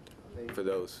that? For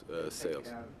those sales? They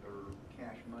take out their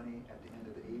cash money at the end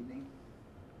of the evening.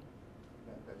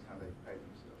 That's how they pay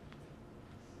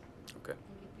themselves. Okay.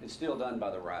 It's still done by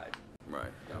the ride.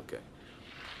 Right. Okay.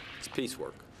 It's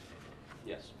piecework.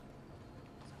 Yes.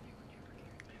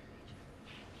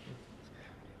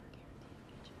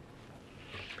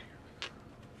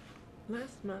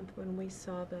 Last month when we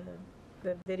saw the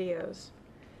videos,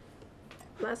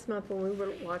 last month when we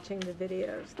were watching the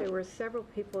videos, there were several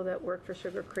people that worked for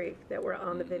Sugar Creek that were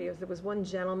on the videos. There was one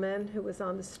gentleman who was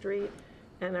on the street,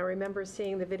 and I remember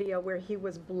seeing the video where he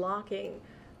was blocking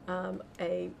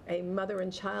a mother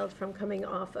and child from coming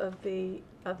off of the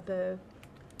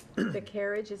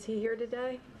carriage. Is he here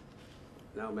today?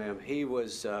 No, ma'am. He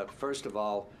was, first of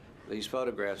all, these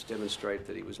photographs demonstrate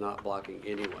that he was not blocking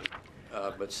anyone.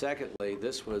 But secondly,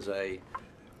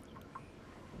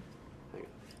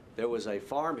 there was a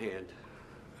farmhand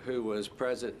who was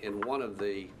present in one of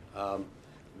the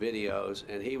videos,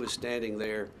 and he was standing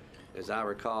there, as I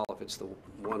recall, if it's the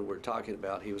one we're talking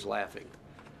about, he was laughing.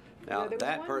 Now,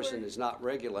 that person is not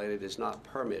regulated, is not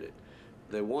permitted.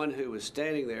 The one who was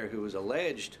standing there, who was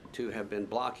alleged to have been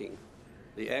blocking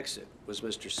the exit, was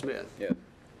Mr. Smith. Yeah.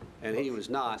 And he was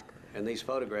not. and these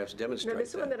photographs No, demonstrate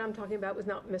this one that. that I'm talking about was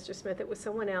not Mr. Smith, it was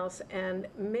someone else, and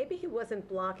maybe he wasn't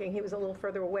blocking, he was a little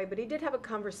further away, but he did have a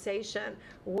conversation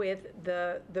with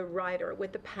the rider,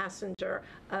 with the passenger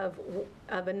of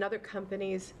another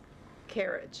company's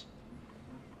carriage.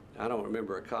 I don't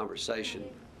remember a conversation.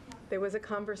 There was a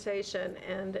conversation,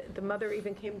 and the mother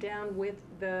even came down with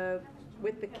the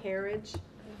carriage.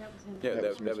 Yeah,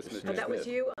 that was Mr. Oh, Smith. that was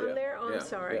you on Yeah, there? Oh, yeah, I'm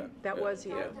sorry. yeah, That yeah. was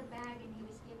you. Yeah.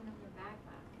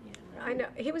 I know.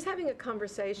 He was having a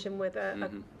conversation with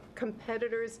a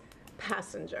competitor's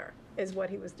passenger, is what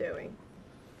he was doing.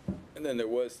 And then there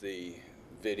was the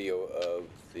video of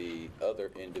the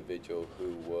other individual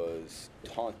who was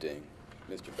taunting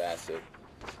Mr. Bassett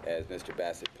as Mr.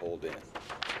 Bassett pulled in.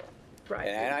 Right.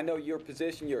 And I know your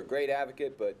position, you're a great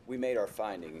advocate, but we made our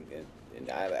finding, and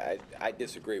I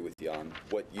disagree with you on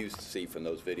what you see from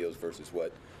those videos versus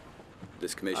what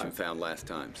this commission found last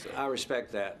time. So I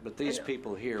respect that, but these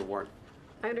people here weren't.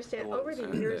 I understand. the Over the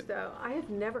ones. years, though, I have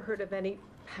never heard of any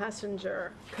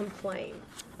passenger complain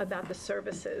about the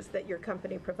services that your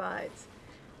company provides.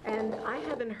 And I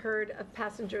haven't heard of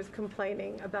passengers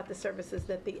complaining about the services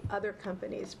that the other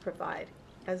companies provide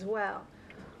as well.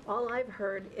 All I've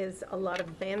heard is a lot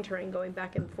of bantering going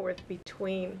back and forth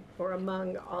between or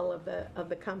among all of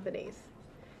the companies.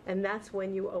 And that's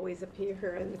when you always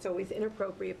appear, and it's always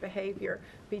inappropriate behavior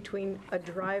between a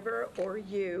driver or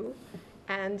you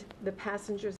and the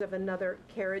passengers of another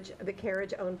carriage, the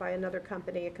carriage owned by another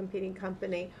company, a competing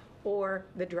company, or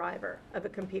the driver of a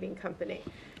competing company.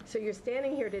 So you're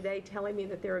standing here today telling me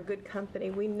that they're a good company.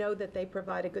 We know that they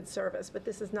provide a good service, but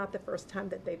this is not the first time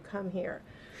that they've come here.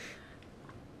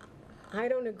 I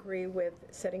don't agree with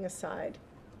setting aside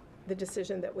the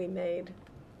decision that we made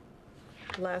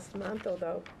last month,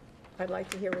 although I'd like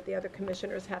to hear what the other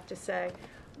commissioners have to say.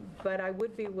 But I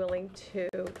would be willing to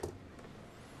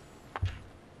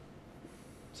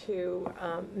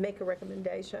make a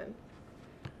recommendation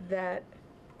that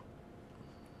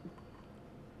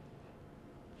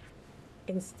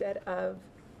instead of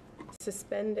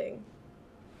suspending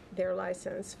their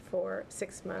license for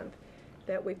 6 months,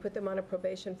 that we put them on a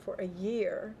probation for a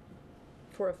year,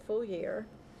 for a full year,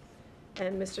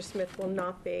 and Mr. Smith will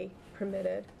not be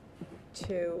permitted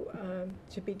to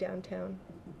be downtown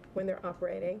when they're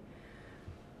operating.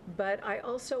 But I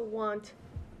also want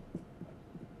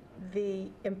the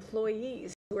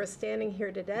employees who are standing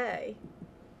here today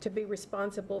to be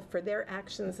responsible for their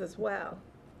actions as well,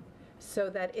 so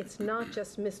that it's not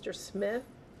just Mr. Smith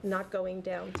not going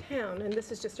downtown, and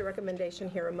this is just a recommendation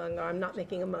here I'm not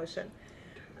making a motion,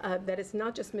 that it's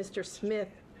not just Mr. Smith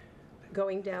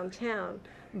going downtown,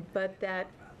 but that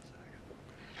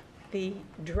the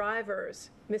drivers,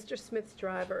 Mr. Smith's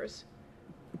drivers,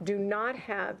 do not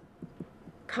have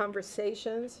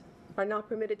conversations, are not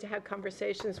permitted to have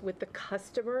conversations with the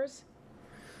customers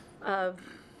of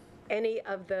any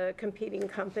of the competing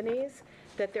companies,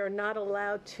 that they're not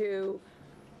allowed to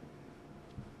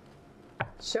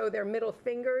show their middle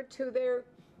finger to the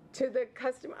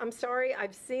customer. I'm sorry,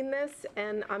 I've seen this,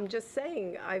 and I'm just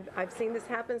saying, I've seen this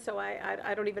happen, so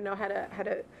I don't even know how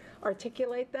to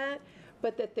articulate that,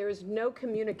 but that there's no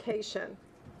communication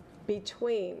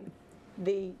between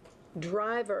the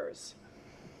drivers,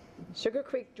 Sugar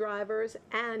Creek drivers,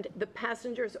 and the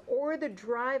passengers or the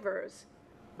drivers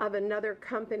of another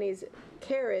company's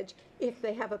carriage if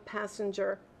they have a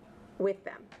passenger with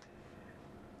them.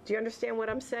 Do you understand what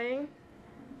I'm saying?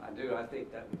 I do. I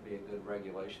think that would be a good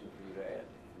regulation for you to add,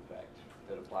 in fact,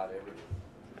 that apply to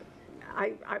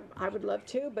everything. I would love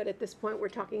to, but at this point, we're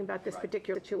talking about this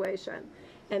particular situation,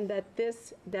 and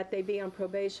that they be on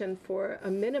probation for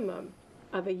a minimum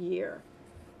of a year.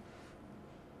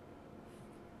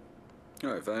 all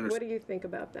right, if I What understand, do you think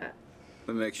about that?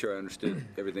 let me make sure I understood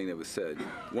everything that was said.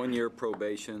 1 year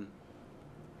probation,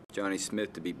 Johnny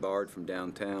Smith to be barred from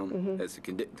downtown. As the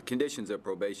conditions of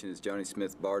probation is Johnny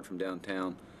Smith barred from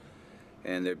downtown,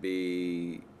 and there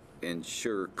be, and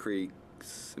Sugar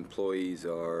Creek's employees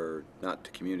are not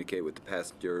to communicate with the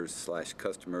passengers /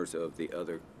 customers of the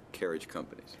other carriage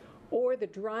companies. Or the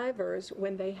drivers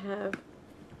when they have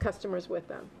customers with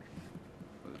them.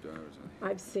 Or the drivers.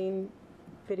 I've seen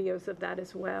videos of that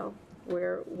as well,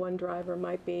 where one driver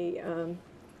might be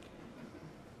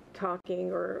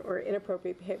talking or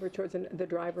inappropriate behavior towards the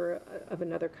driver of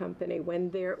another company when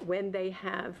they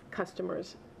have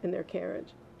customers in their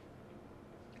carriage.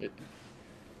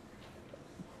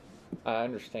 I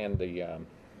understand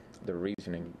the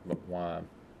reasoning why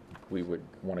we would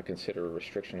want to consider a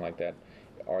restriction like that.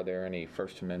 Are there any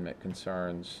First Amendment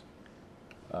concerns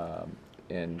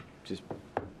in just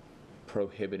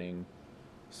prohibiting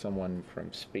someone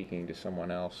from speaking to someone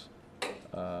else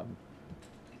that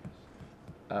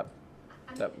I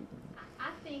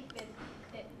think that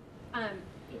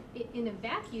in a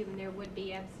vacuum there would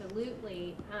be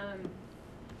absolutely,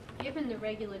 given the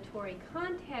regulatory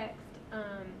context,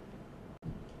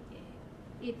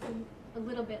 it's a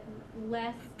little bit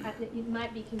less, it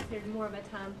might be considered more of a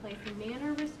time, place, and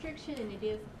manner restriction, and it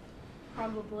is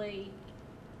probably,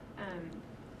 I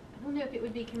don't know if it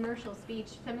would be commercial speech.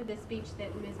 Some of the speech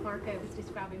that Ms. Marco was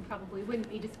describing probably wouldn't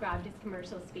be described as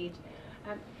commercial speech.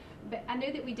 But I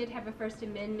know that we did have a First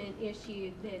Amendment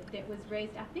issue that was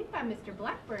raised, I think, by Mr.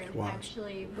 Blackburn,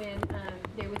 actually, when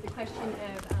there was a question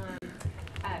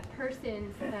of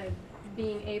persons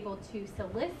being able to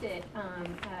solicit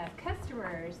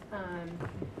customers,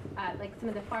 like some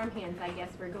of the farmhands, I guess,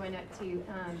 were going up to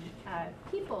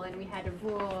people, and we had a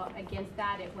rule against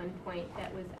that at one point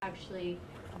that was actually,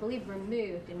 I believe,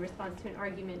 removed in response to an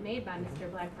argument made by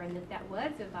Mr. Blackburn that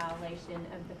was a violation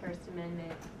of the First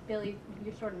Amendment. Billy,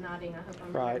 you're sort of nodding. I hope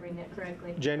I'm remembering that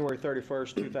correctly. January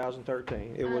 31st,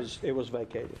 2013. It was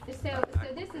vacated. So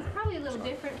this is probably a little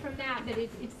different from that, but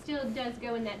it still does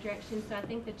go in that direction. So I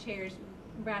think the chair's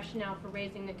rationale for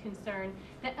raising the concern.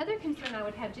 That other concern I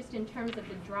would have, just in terms of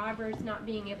the drivers not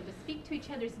being able to speak to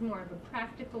each other, is more of a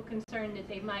practical concern, that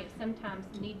they might sometimes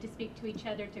need to speak to each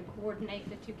other to coordinate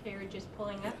the two carriages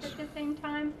pulling up at the same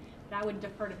time. But I would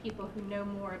defer to people who know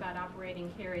more about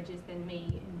operating carriages than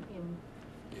me.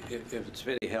 If it's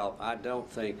any help, I don't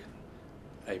think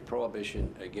a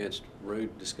prohibition against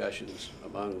rude discussions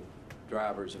among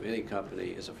drivers of any company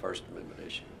is a First Amendment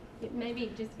issue. It may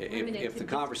be just limited if the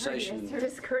conversation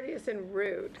discourteous and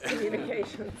rude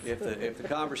communications. If the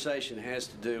conversation has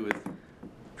to do with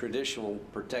traditional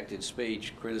protected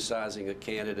speech, criticizing a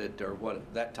candidate or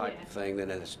that type of thing, then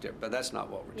it's different. But that's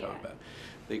not what we're talking about.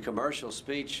 The commercial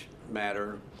speech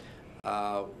matter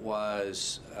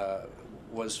was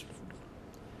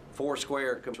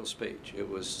four-square commercial speech. It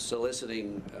was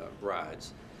soliciting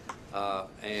rides,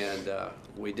 and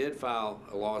we did file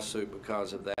a lawsuit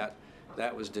because of that.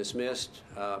 That was dismissed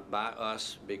by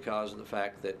us because of the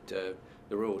fact that the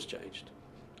rules changed.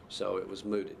 So it was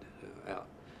mooted out.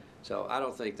 So I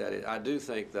don't think that I do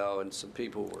think, though, and some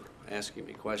people were asking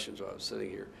me questions while I was sitting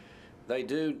here, they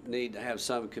do need to have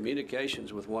some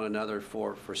communications with one another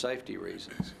for safety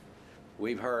reasons.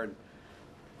 We've heard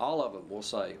all of them will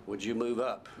say, would you move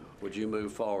up? Would you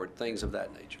move forward? Things of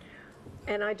that nature.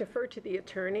 And I defer to the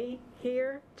attorney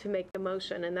here to make the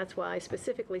motion, and that's why I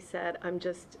specifically said I'm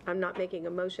not making a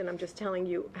motion, I'm just telling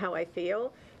you how I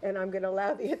feel, and I'm going to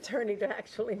allow the attorney to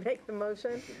actually make the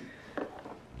motion.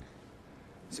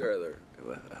 Is there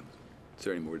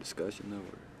any more discussion,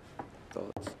 though,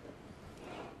 or thoughts?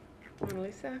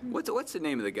 Lisa? What's the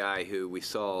name of the guy who we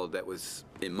saw that was,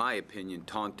 in my opinion,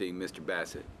 taunting Mr.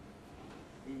 Bassett?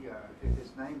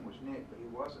 His name was Nick, but he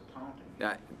wasn't taunting.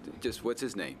 Just what's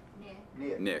his name?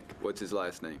 Nick. Nick. What's his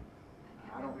last name?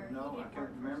 I don't know. I can't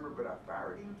remember, but I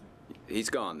fired him. He's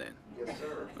gone then? Yes,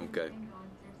 sir. Okay.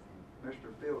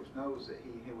 Mr. Phillips knows that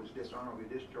he was dishonorably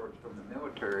discharged from the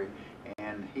military,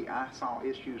 and I saw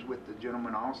issues with the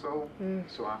gentleman also,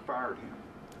 so I fired him.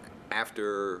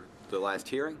 After the last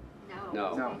hearing?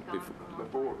 No.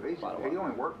 Before. He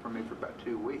only worked for me for about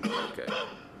 2 weeks. Okay.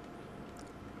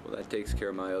 Well, that takes care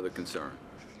of my other concern.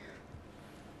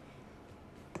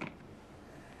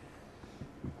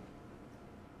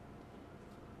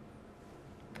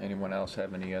 Anyone else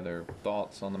have any other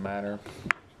thoughts on the matter?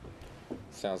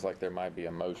 Sounds like there might be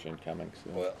a motion coming,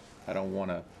 so I don't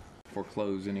want to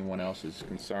foreclose anyone else's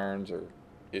concerns or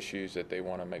issues that they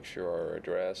want to make sure are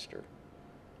addressed. Or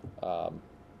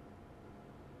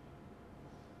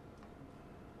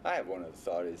I have one other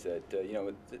thought, is that,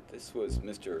 this was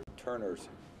Mr. Turner's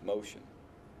motion,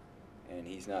 and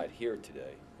he's not here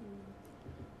today.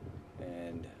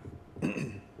 And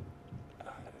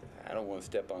I don't want to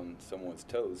step on someone's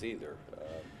toes either.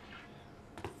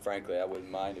 Frankly, I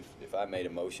wouldn't mind if I made a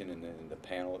motion and then the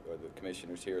panel or the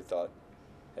commissioners here thought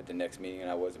at the next meeting and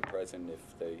I wasn't present,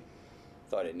 if they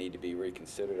thought it needed to be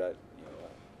reconsidered, I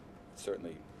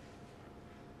certainly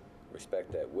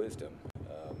respect that wisdom.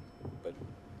 But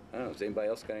I don't know, has anybody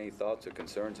else got any thoughts or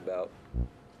concerns about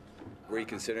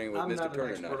reconsidering with Mr. Turner? I'm not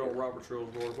an expert on Robert's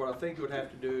Rules Board. What I think you would have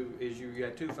to do is you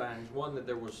got two findings. One, that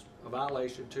there was a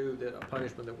violation. Two, that a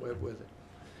punishment that went with it.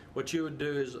 What you would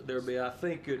do is there'd be, I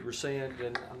think you'd rescind,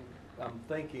 and I'm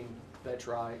thinking that's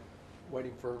right,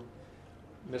 waiting for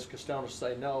Ms. Costono to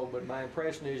say no, but my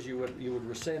impression is you would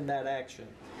rescind that action.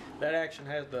 That action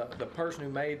has the person who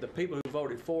made, the people who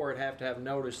voted for it have to have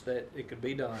notice that it could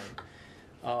be done.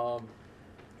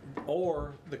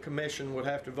 Or the commission would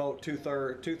have to vote,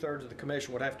 two-thirds of the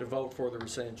commission would have to vote for the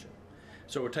rescission.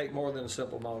 So it would take more than a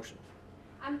simple motion.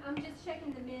 I'm just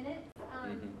checking the minutes.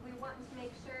 We want to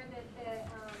make sure that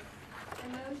the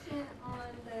motion on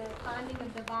the finding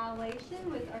of the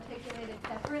violation was articulated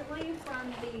separately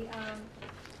from the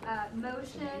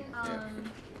motion I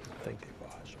think it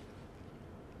was.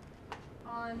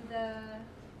 on the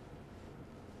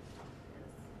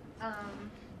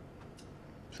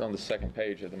It's on the second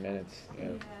page of the minutes.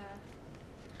 Yeah.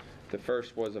 The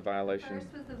first was a violation.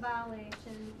 First was the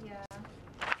violation, yeah.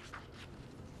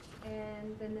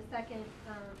 And then the second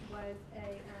was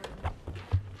a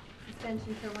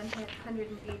suspension for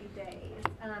 180 days.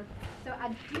 So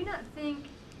I do not think,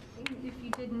 if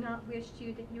you did not wish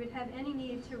to, that you would have any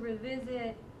need to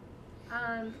revisit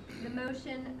the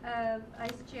motion of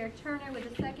Vice Chair Turner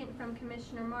with a second from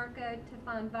Commissioner Marco to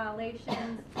find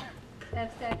violations of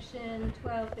Section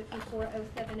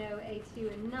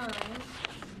 1254.070A2 and 9.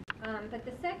 But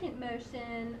the second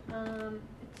motion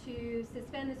to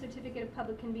suspend the certificate of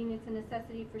public convenience and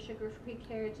necessity for Sugar Creek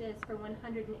carriages for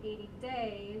 180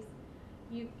 days,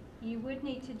 you would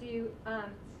need to do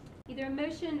either a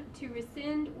motion to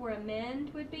rescind or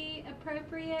amend would be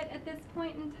appropriate at this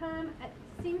point in time. It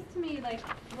seems to me like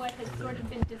what has sort of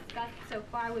been discussed so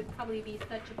far would probably be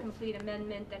such a complete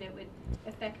amendment that it would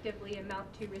effectively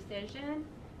amount to rescission.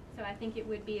 So I think it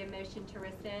would be a motion to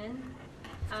rescind.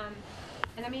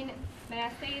 And I mean, may I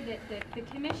say that the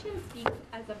commission speaks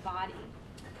as a body.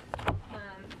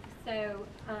 You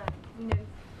know,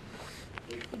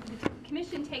 the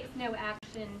commission takes no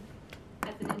action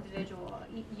as an individual.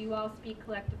 You all speak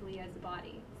collectively as a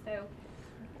body. So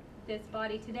this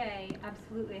body today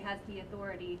absolutely has the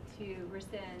authority to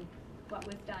rescind what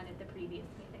was done at the previous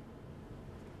meeting.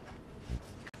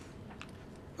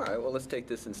 All right, well, let's take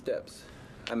this in steps.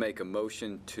 I make a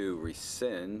motion to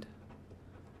rescind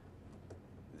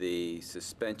the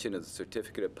suspension of the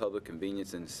certificate of public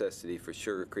convenience and necessity for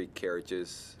Sugar Creek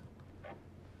carriages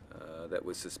that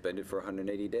was suspended for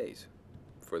 180 days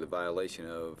for the violation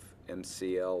of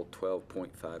MCL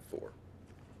 12.54.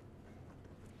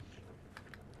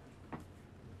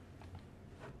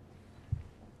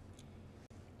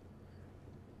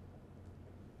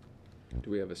 Do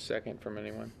we have a second from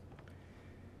anyone?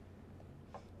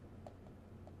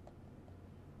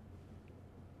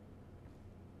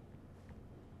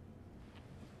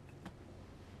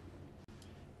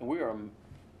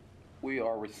 We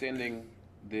are rescinding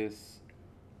this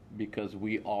because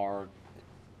we are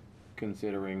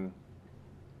considering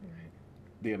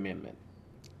the amendment.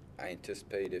 I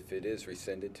anticipate if it is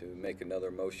rescinded to make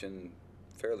another motion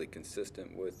fairly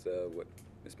consistent with what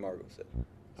Ms. Margot said,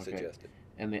 suggested.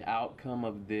 And the outcome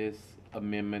of this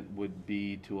amendment would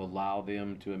be to allow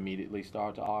them to immediately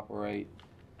start to operate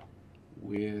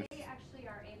with... They actually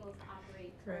are able to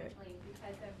operate currently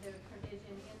because of the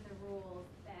provision in the rules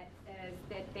that says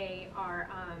that they are,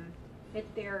 that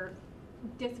their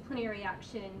disciplinary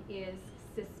action is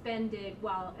suspended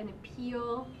while an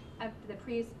appeal of the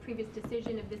previous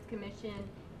decision of this commission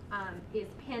is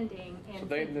pending. And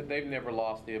so they've never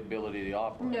lost the ability to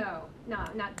operate? No,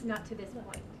 not to this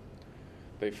point.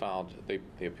 They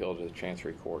appealed to the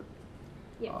Chancery Court.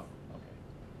 Yes.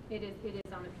 Okay. It is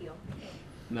on appeal.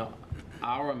 Now,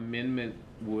 our amendment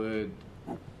would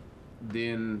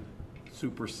then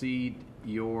supersede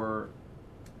your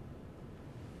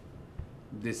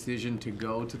decision to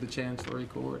go to the Chancery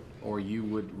Court, or you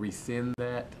would rescind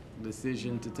that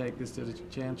decision to take this to the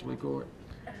Chancery Court?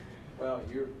 Well,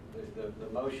 the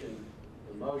motion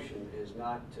is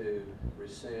not to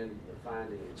rescind the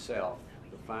finding itself.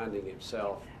 The finding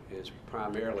itself is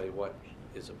primarily what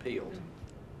is appealed.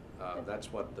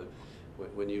 That's what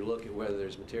when you look at whether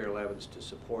there's material evidence to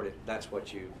support it, that's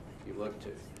what you look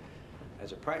to.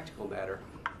 As a practical matter,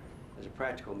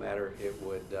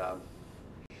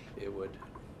 it would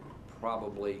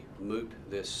probably moot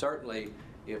this. Certainly,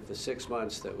 if the 6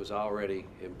 months that was already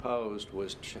imposed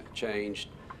was changed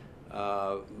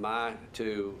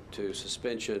to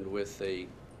suspension with the,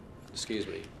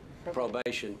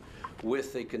 probation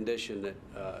with the condition that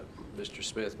Mr.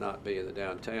 Smith not be in the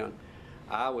downtown,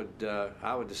 I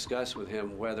would discuss with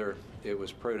him whether it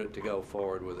was prudent to go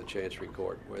forward with the Chancery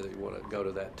Court, whether you want to go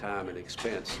to that time and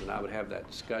expense, and I would have that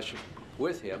discussion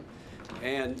with him,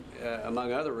 and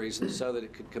among other reasons, so that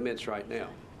it could commence right now.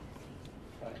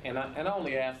 And I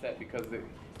only ask that because the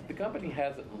company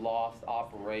hasn't lost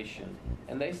operation,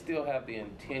 and they still have the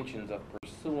intentions of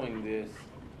pursuing this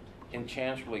in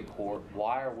Chancery Court.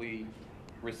 Why are we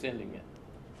rescinding it?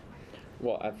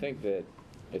 Well, I think that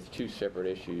it's two separate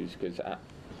issues, because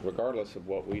regardless of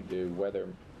what we do, whether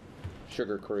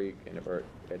Sugar Creek or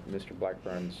at Mr.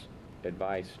 Blackburn's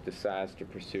advice decides to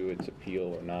pursue its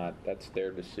appeal or not, that's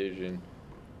their decision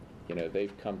you know,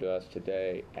 they've come to us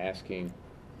today asking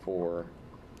for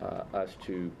us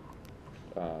to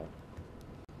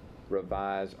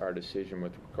revise our decision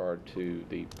with regard to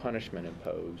the punishment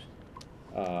imposed.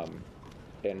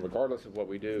 And regardless of what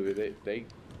we do,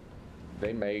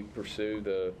 they may pursue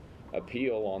the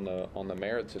appeal on the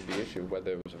merits of the issue,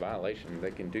 whether it was a violation.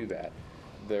 They can do that.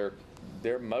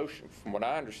 Their motion, from what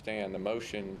I understand, the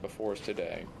motion before us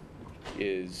today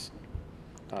is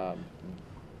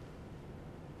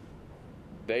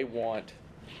they want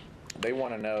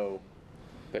to know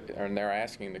that, and they're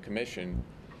asking the commission,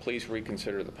 please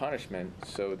reconsider the punishment,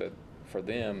 so that for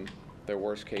them, their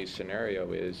worst case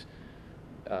scenario is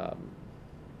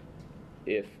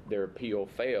if their appeal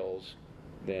fails,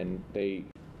 then they're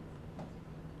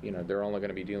only going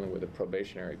to be dealing with a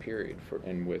probationary period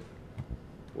and with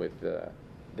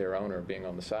their owner being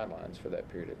on the sidelines for that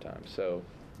period of time. So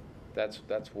that's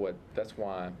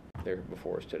why they're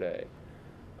before us today.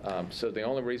 So the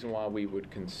only reason why we would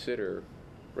consider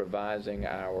revising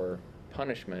our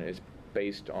punishment is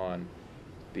based on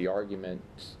the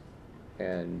arguments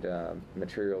and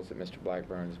materials that Mr.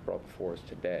 Blackburn has brought before us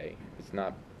today. It's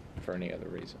not for any other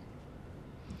reason.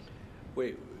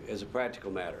 As a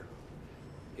practical matter,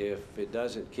 if it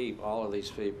doesn't keep all of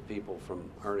these people from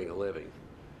earning a living,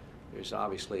 there's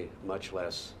obviously much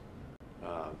less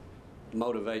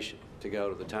motivation to go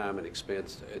to the time and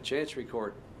expense. A Chancery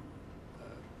Court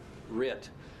writ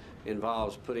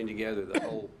involves putting together the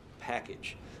whole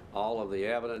package, all of the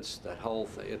evidence, that whole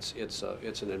thing. It's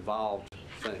an involved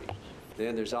thing.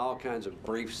 Then there's all kinds of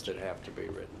briefs that have to be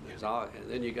written. And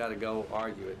then you got to go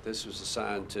argue it. This was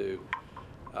assigned to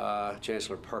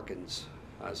Chancellor Perkins,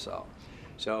 I saw.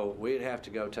 So we'd have to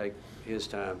go take his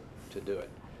time to do it.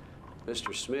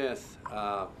 Mr. Smith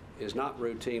is not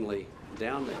routinely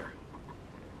down there.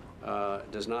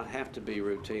 Does not have to be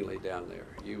routinely down there.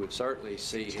 You would certainly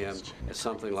see him at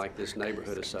something like this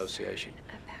neighborhood association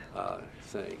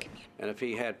thing. And if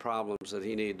he had problems that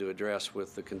he needed to address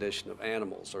with the condition of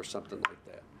animals or something like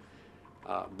that.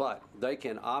 But they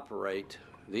can operate,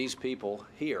 these people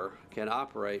here can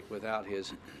operate without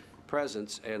his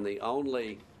presence, and the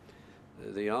only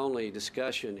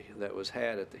discussion that was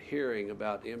had at the hearing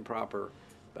about improper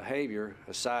behavior,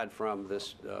 aside from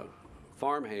this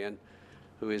farmhand,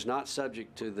 who is not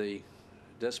subject to the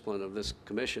discipline of this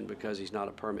commission because he's not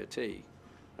a permittee,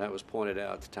 that was pointed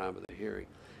out at the time of the hearing,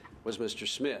 was Mr.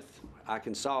 Smith. I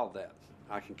can solve that.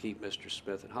 I can keep Mr.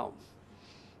 Smith at home,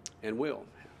 and will,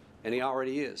 and he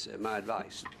already is, at my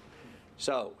advice.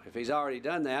 So if he's already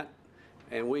done that,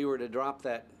 and we were to drop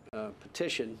that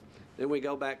petition, then we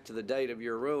go back to the date of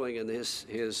your ruling, and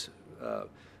his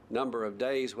number of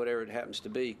days, whatever it happens to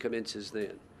be, commences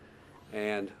then.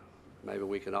 And maybe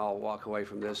we can all walk away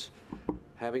from this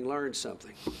having learned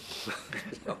something.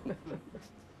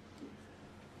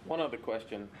 One other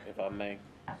question, if I may.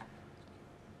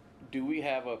 Do we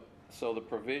have so the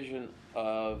provision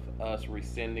of us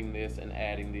rescinding this and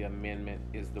adding the amendment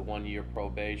is the 1-year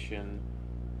probation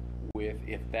with,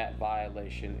 if that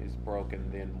violation is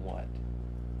broken, then what?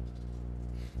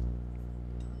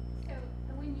 So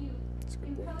when you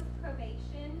impose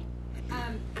probation,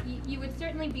 you would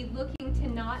certainly be looking to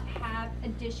not have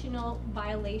additional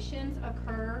violations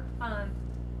occur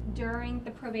during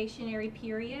the probationary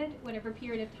period, whatever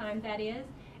period of time that is.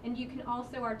 And you can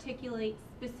also articulate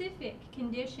specific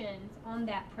conditions on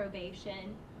that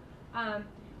probation.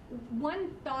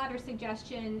 One thought or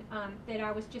suggestion that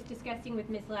I was just discussing with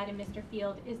Ms. Ladd and Mr.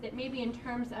 Field is that maybe in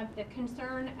terms of the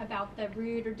concern about the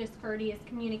rude or discourteous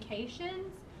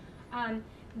communications,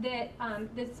 that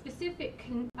the specific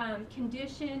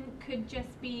condition could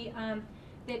just be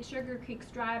that Sugar Creek's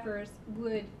drivers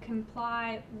would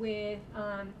comply with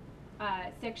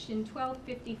section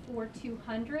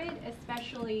 1254-200,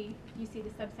 especially, you see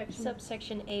the subsection?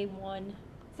 Subsection A1.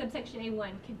 Subsection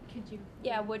A1, could you?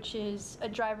 Yeah, which is a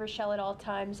driver shall at all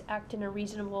times act in a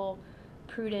reasonable,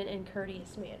 prudent, and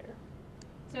courteous manner.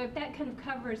 So if that kind of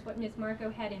covers what Ms.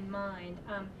 Marco had in mind,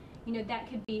 that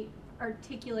could be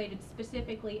articulated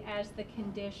specifically as the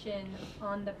condition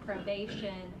on the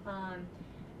probation,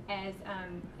 as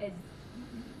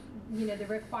the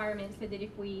requirement, so that if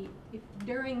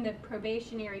during the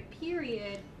probationary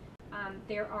period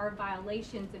there are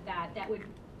violations of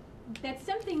that's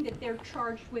something that they're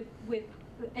charged with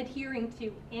adhering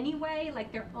to anyway,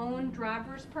 like their own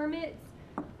driver's permits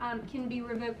can be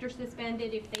revoked or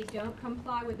suspended if they don't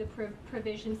comply with the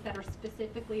provisions that are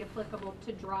specifically applicable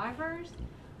to drivers,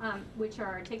 which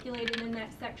are articulated in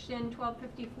that section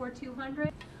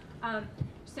 1254-200.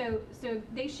 So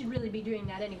they should really be doing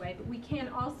that anyway, but we can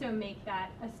also make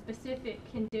that a specific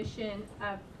condition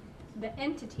of the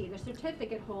entity, the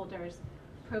certificate holders,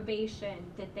 probation,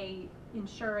 that they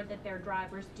ensure that their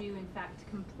drivers do in fact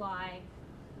comply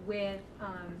with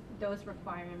those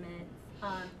requirements.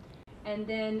 And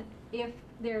then if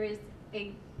there is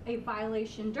a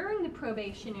violation during the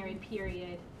probationary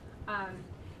period,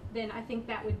 then I think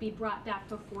that would be brought back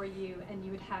before you, and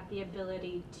you would have the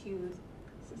ability to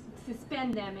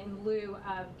suspend them in lieu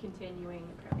of continuing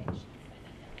the probation.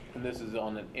 And this is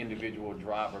on an individual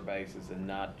driver basis and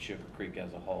not Sugar Creek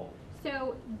as a whole.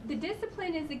 So the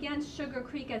discipline is against Sugar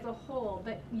Creek as a whole,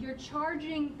 but you're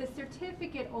charging the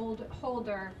certificate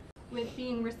holder with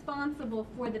being responsible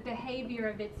for the behavior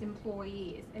of its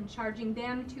employees and charging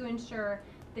them to ensure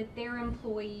that their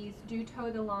employees do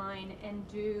toe the line and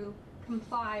do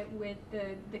comply with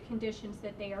the conditions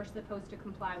that they are supposed to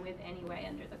comply with anyway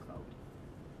under the code.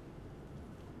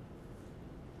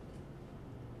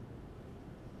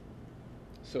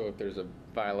 So if there's a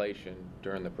violation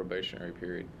during the probationary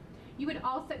period, You would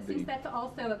also, since that's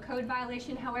also a code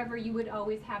violation, however, you would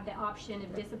always have the option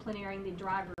of disciplinating the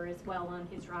driver as well on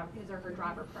his or her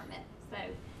driver permit. So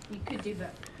you could do both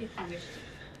if you wish to.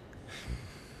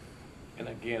 And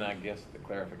again, I guess the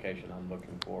clarification I'm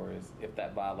looking for is if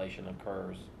that violation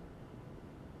occurs,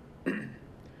 well,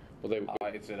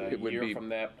 is it a year from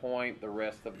that point, the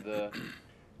rest of the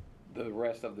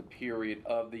period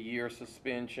of the year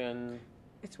suspension?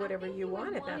 It's whatever you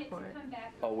want at that point.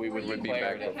 Oh, we would be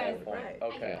back at that point. Right.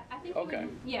 Okay. I think Okay.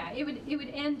 it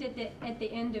would end at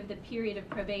the end of the period of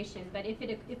probation. But if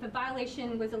a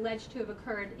violation was alleged to have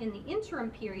occurred in the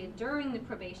interim period during the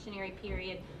probationary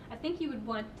period, I think you would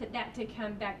want that to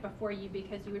come back before you,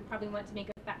 because you would probably want to make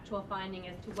a factual finding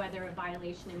as to whether a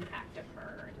violation in fact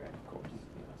occurred. Of course,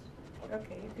 yes.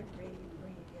 Okay, you could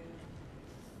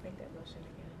make that motion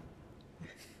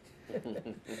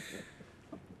again.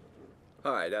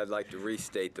 All right, I'd like to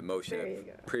restate the motion There you I've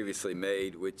go. previously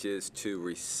made, which is to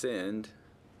rescind.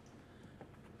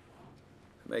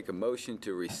 Make a motion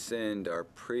to rescind our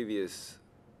previous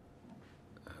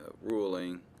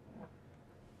ruling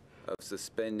of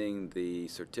suspending the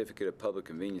Certificate of Public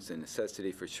Convenience and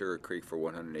Necessity for Sugar Creek for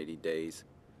 180 days.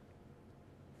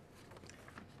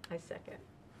 I second.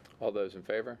 all those in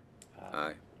favor?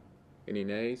 Aye. Any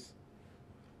nays?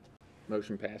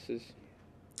 Motion passes.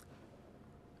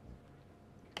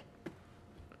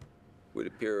 Would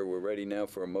appear we're ready now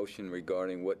for a motion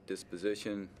regarding what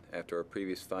disposition after our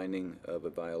previous finding of a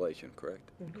violation, correct?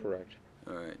 Correct.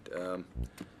 All right.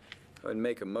 I would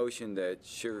make a motion that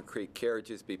Sugar Creek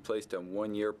Carriages be placed on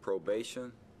 1-year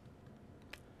probation.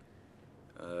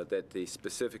 That the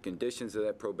specific conditions of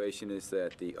that probation is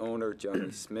that the owner,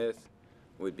 Johnny Smith,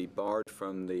 would be barred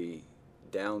from the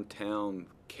downtown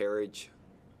carriage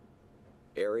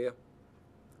area.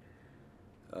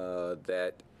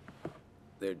 That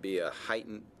there'd be a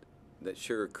that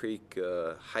Sugar Creek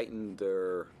heightened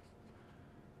their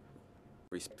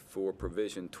respect for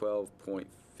provision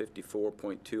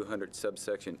 12.54.200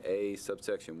 subsection A,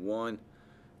 subsection 1,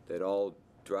 that all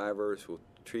drivers will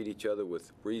treat each other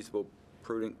with reasonable,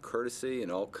 prudent courtesy,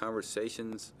 and all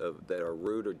conversations that are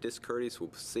rude or discourteous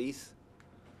will cease.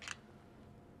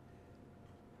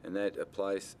 And that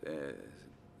applies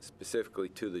specifically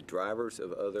to the drivers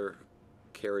of other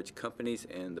carriage companies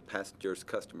and the passengers,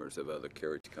 customers of other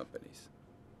carriage companies.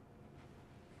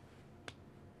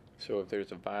 So if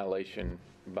there's a violation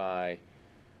by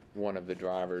one of the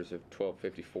drivers of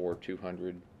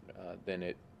 1254-200, then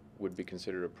it would be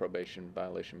considered a probation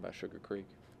violation by Sugar Creek?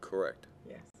 Correct.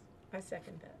 Yes, I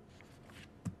second that.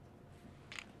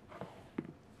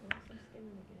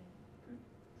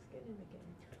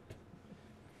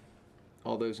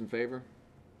 All those in favor?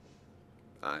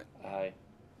 Aye. Aye.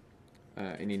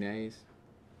 Any nays?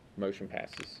 Motion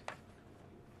passes.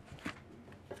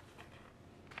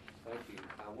 Thank you.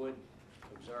 I would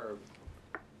observe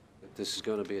that this is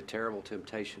going to be a terrible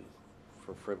temptation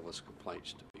for frivolous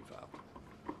complaints to be filed.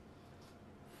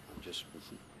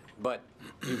 But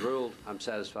you ruled, I'm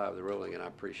satisfied with the ruling, and I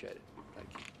appreciate it.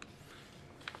 Thank you.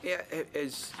 Yeah,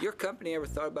 has your company ever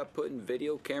thought about putting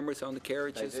video cameras on the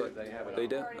carriages? They do. They have it They on.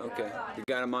 do? Okay. You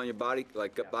got them on your body,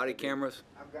 like body cameras?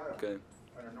 I've got Okay.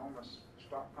 an enormous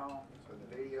stockpile of the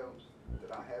videos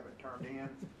that I haven't turned in,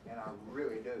 and I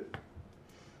really do.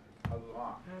 A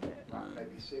lot. Like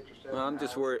maybe 6 or 7. Well, I'm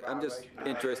just worried. I'm just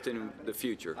interested in the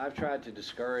future. I've tried to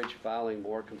discourage filing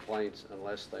more complaints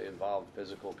unless they involve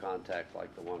physical contact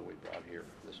like the one we brought here,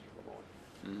 Mr.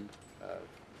 Lemoyne.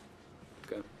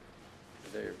 Okay.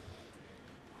 Their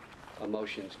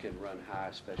emotions can run high,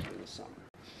 especially in the summer.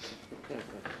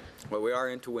 Well, we are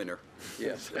into winter.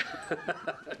 Yes,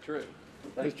 true.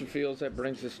 Mr. Fields, that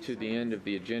brings us to the end of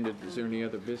the agenda. Is there any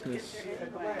other business?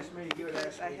 At the last meeting, you had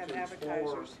asked I me have to explore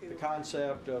advertisers the who-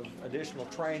 concept of additional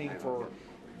training for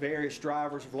various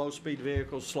drivers of low-speed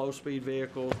vehicles, slow-speed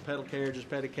vehicles, pedal carriages,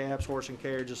 pedicabs, horse and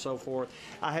carriages, so forth.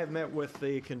 I have met with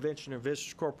the Convention and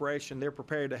Visitors Corporation. They're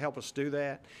prepared to help us do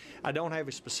that. I don't have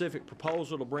a specific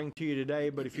proposal to bring to you today,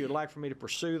 but if you'd like for me to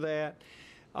pursue that,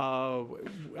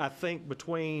 I think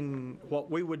between what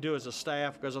we would do as a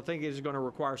staff, because I think it is going to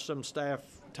require some staff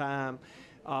time,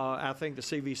 I think the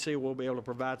CVC will be able to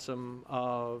provide some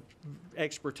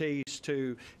expertise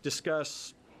to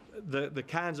discuss the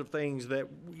kinds of things that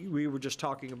we were just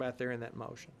talking about there in that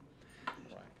motion.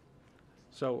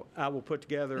 So I will put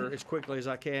together as quickly as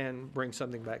I can, bring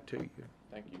something back to you.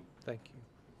 Thank you. Thank you.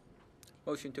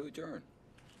 Motion to adjourn.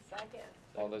 Second.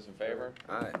 All those in favor?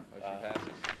 Aye. Motion passes.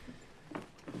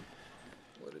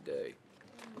 What a day.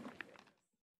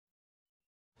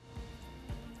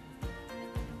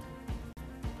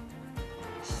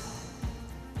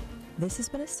 This has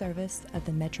been a service of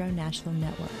the Metro Nashville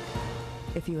Network.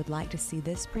 If you would like to see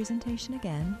this presentation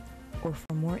again, or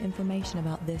for more information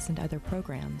about this and other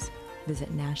programs,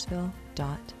 visit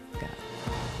nashville.gov.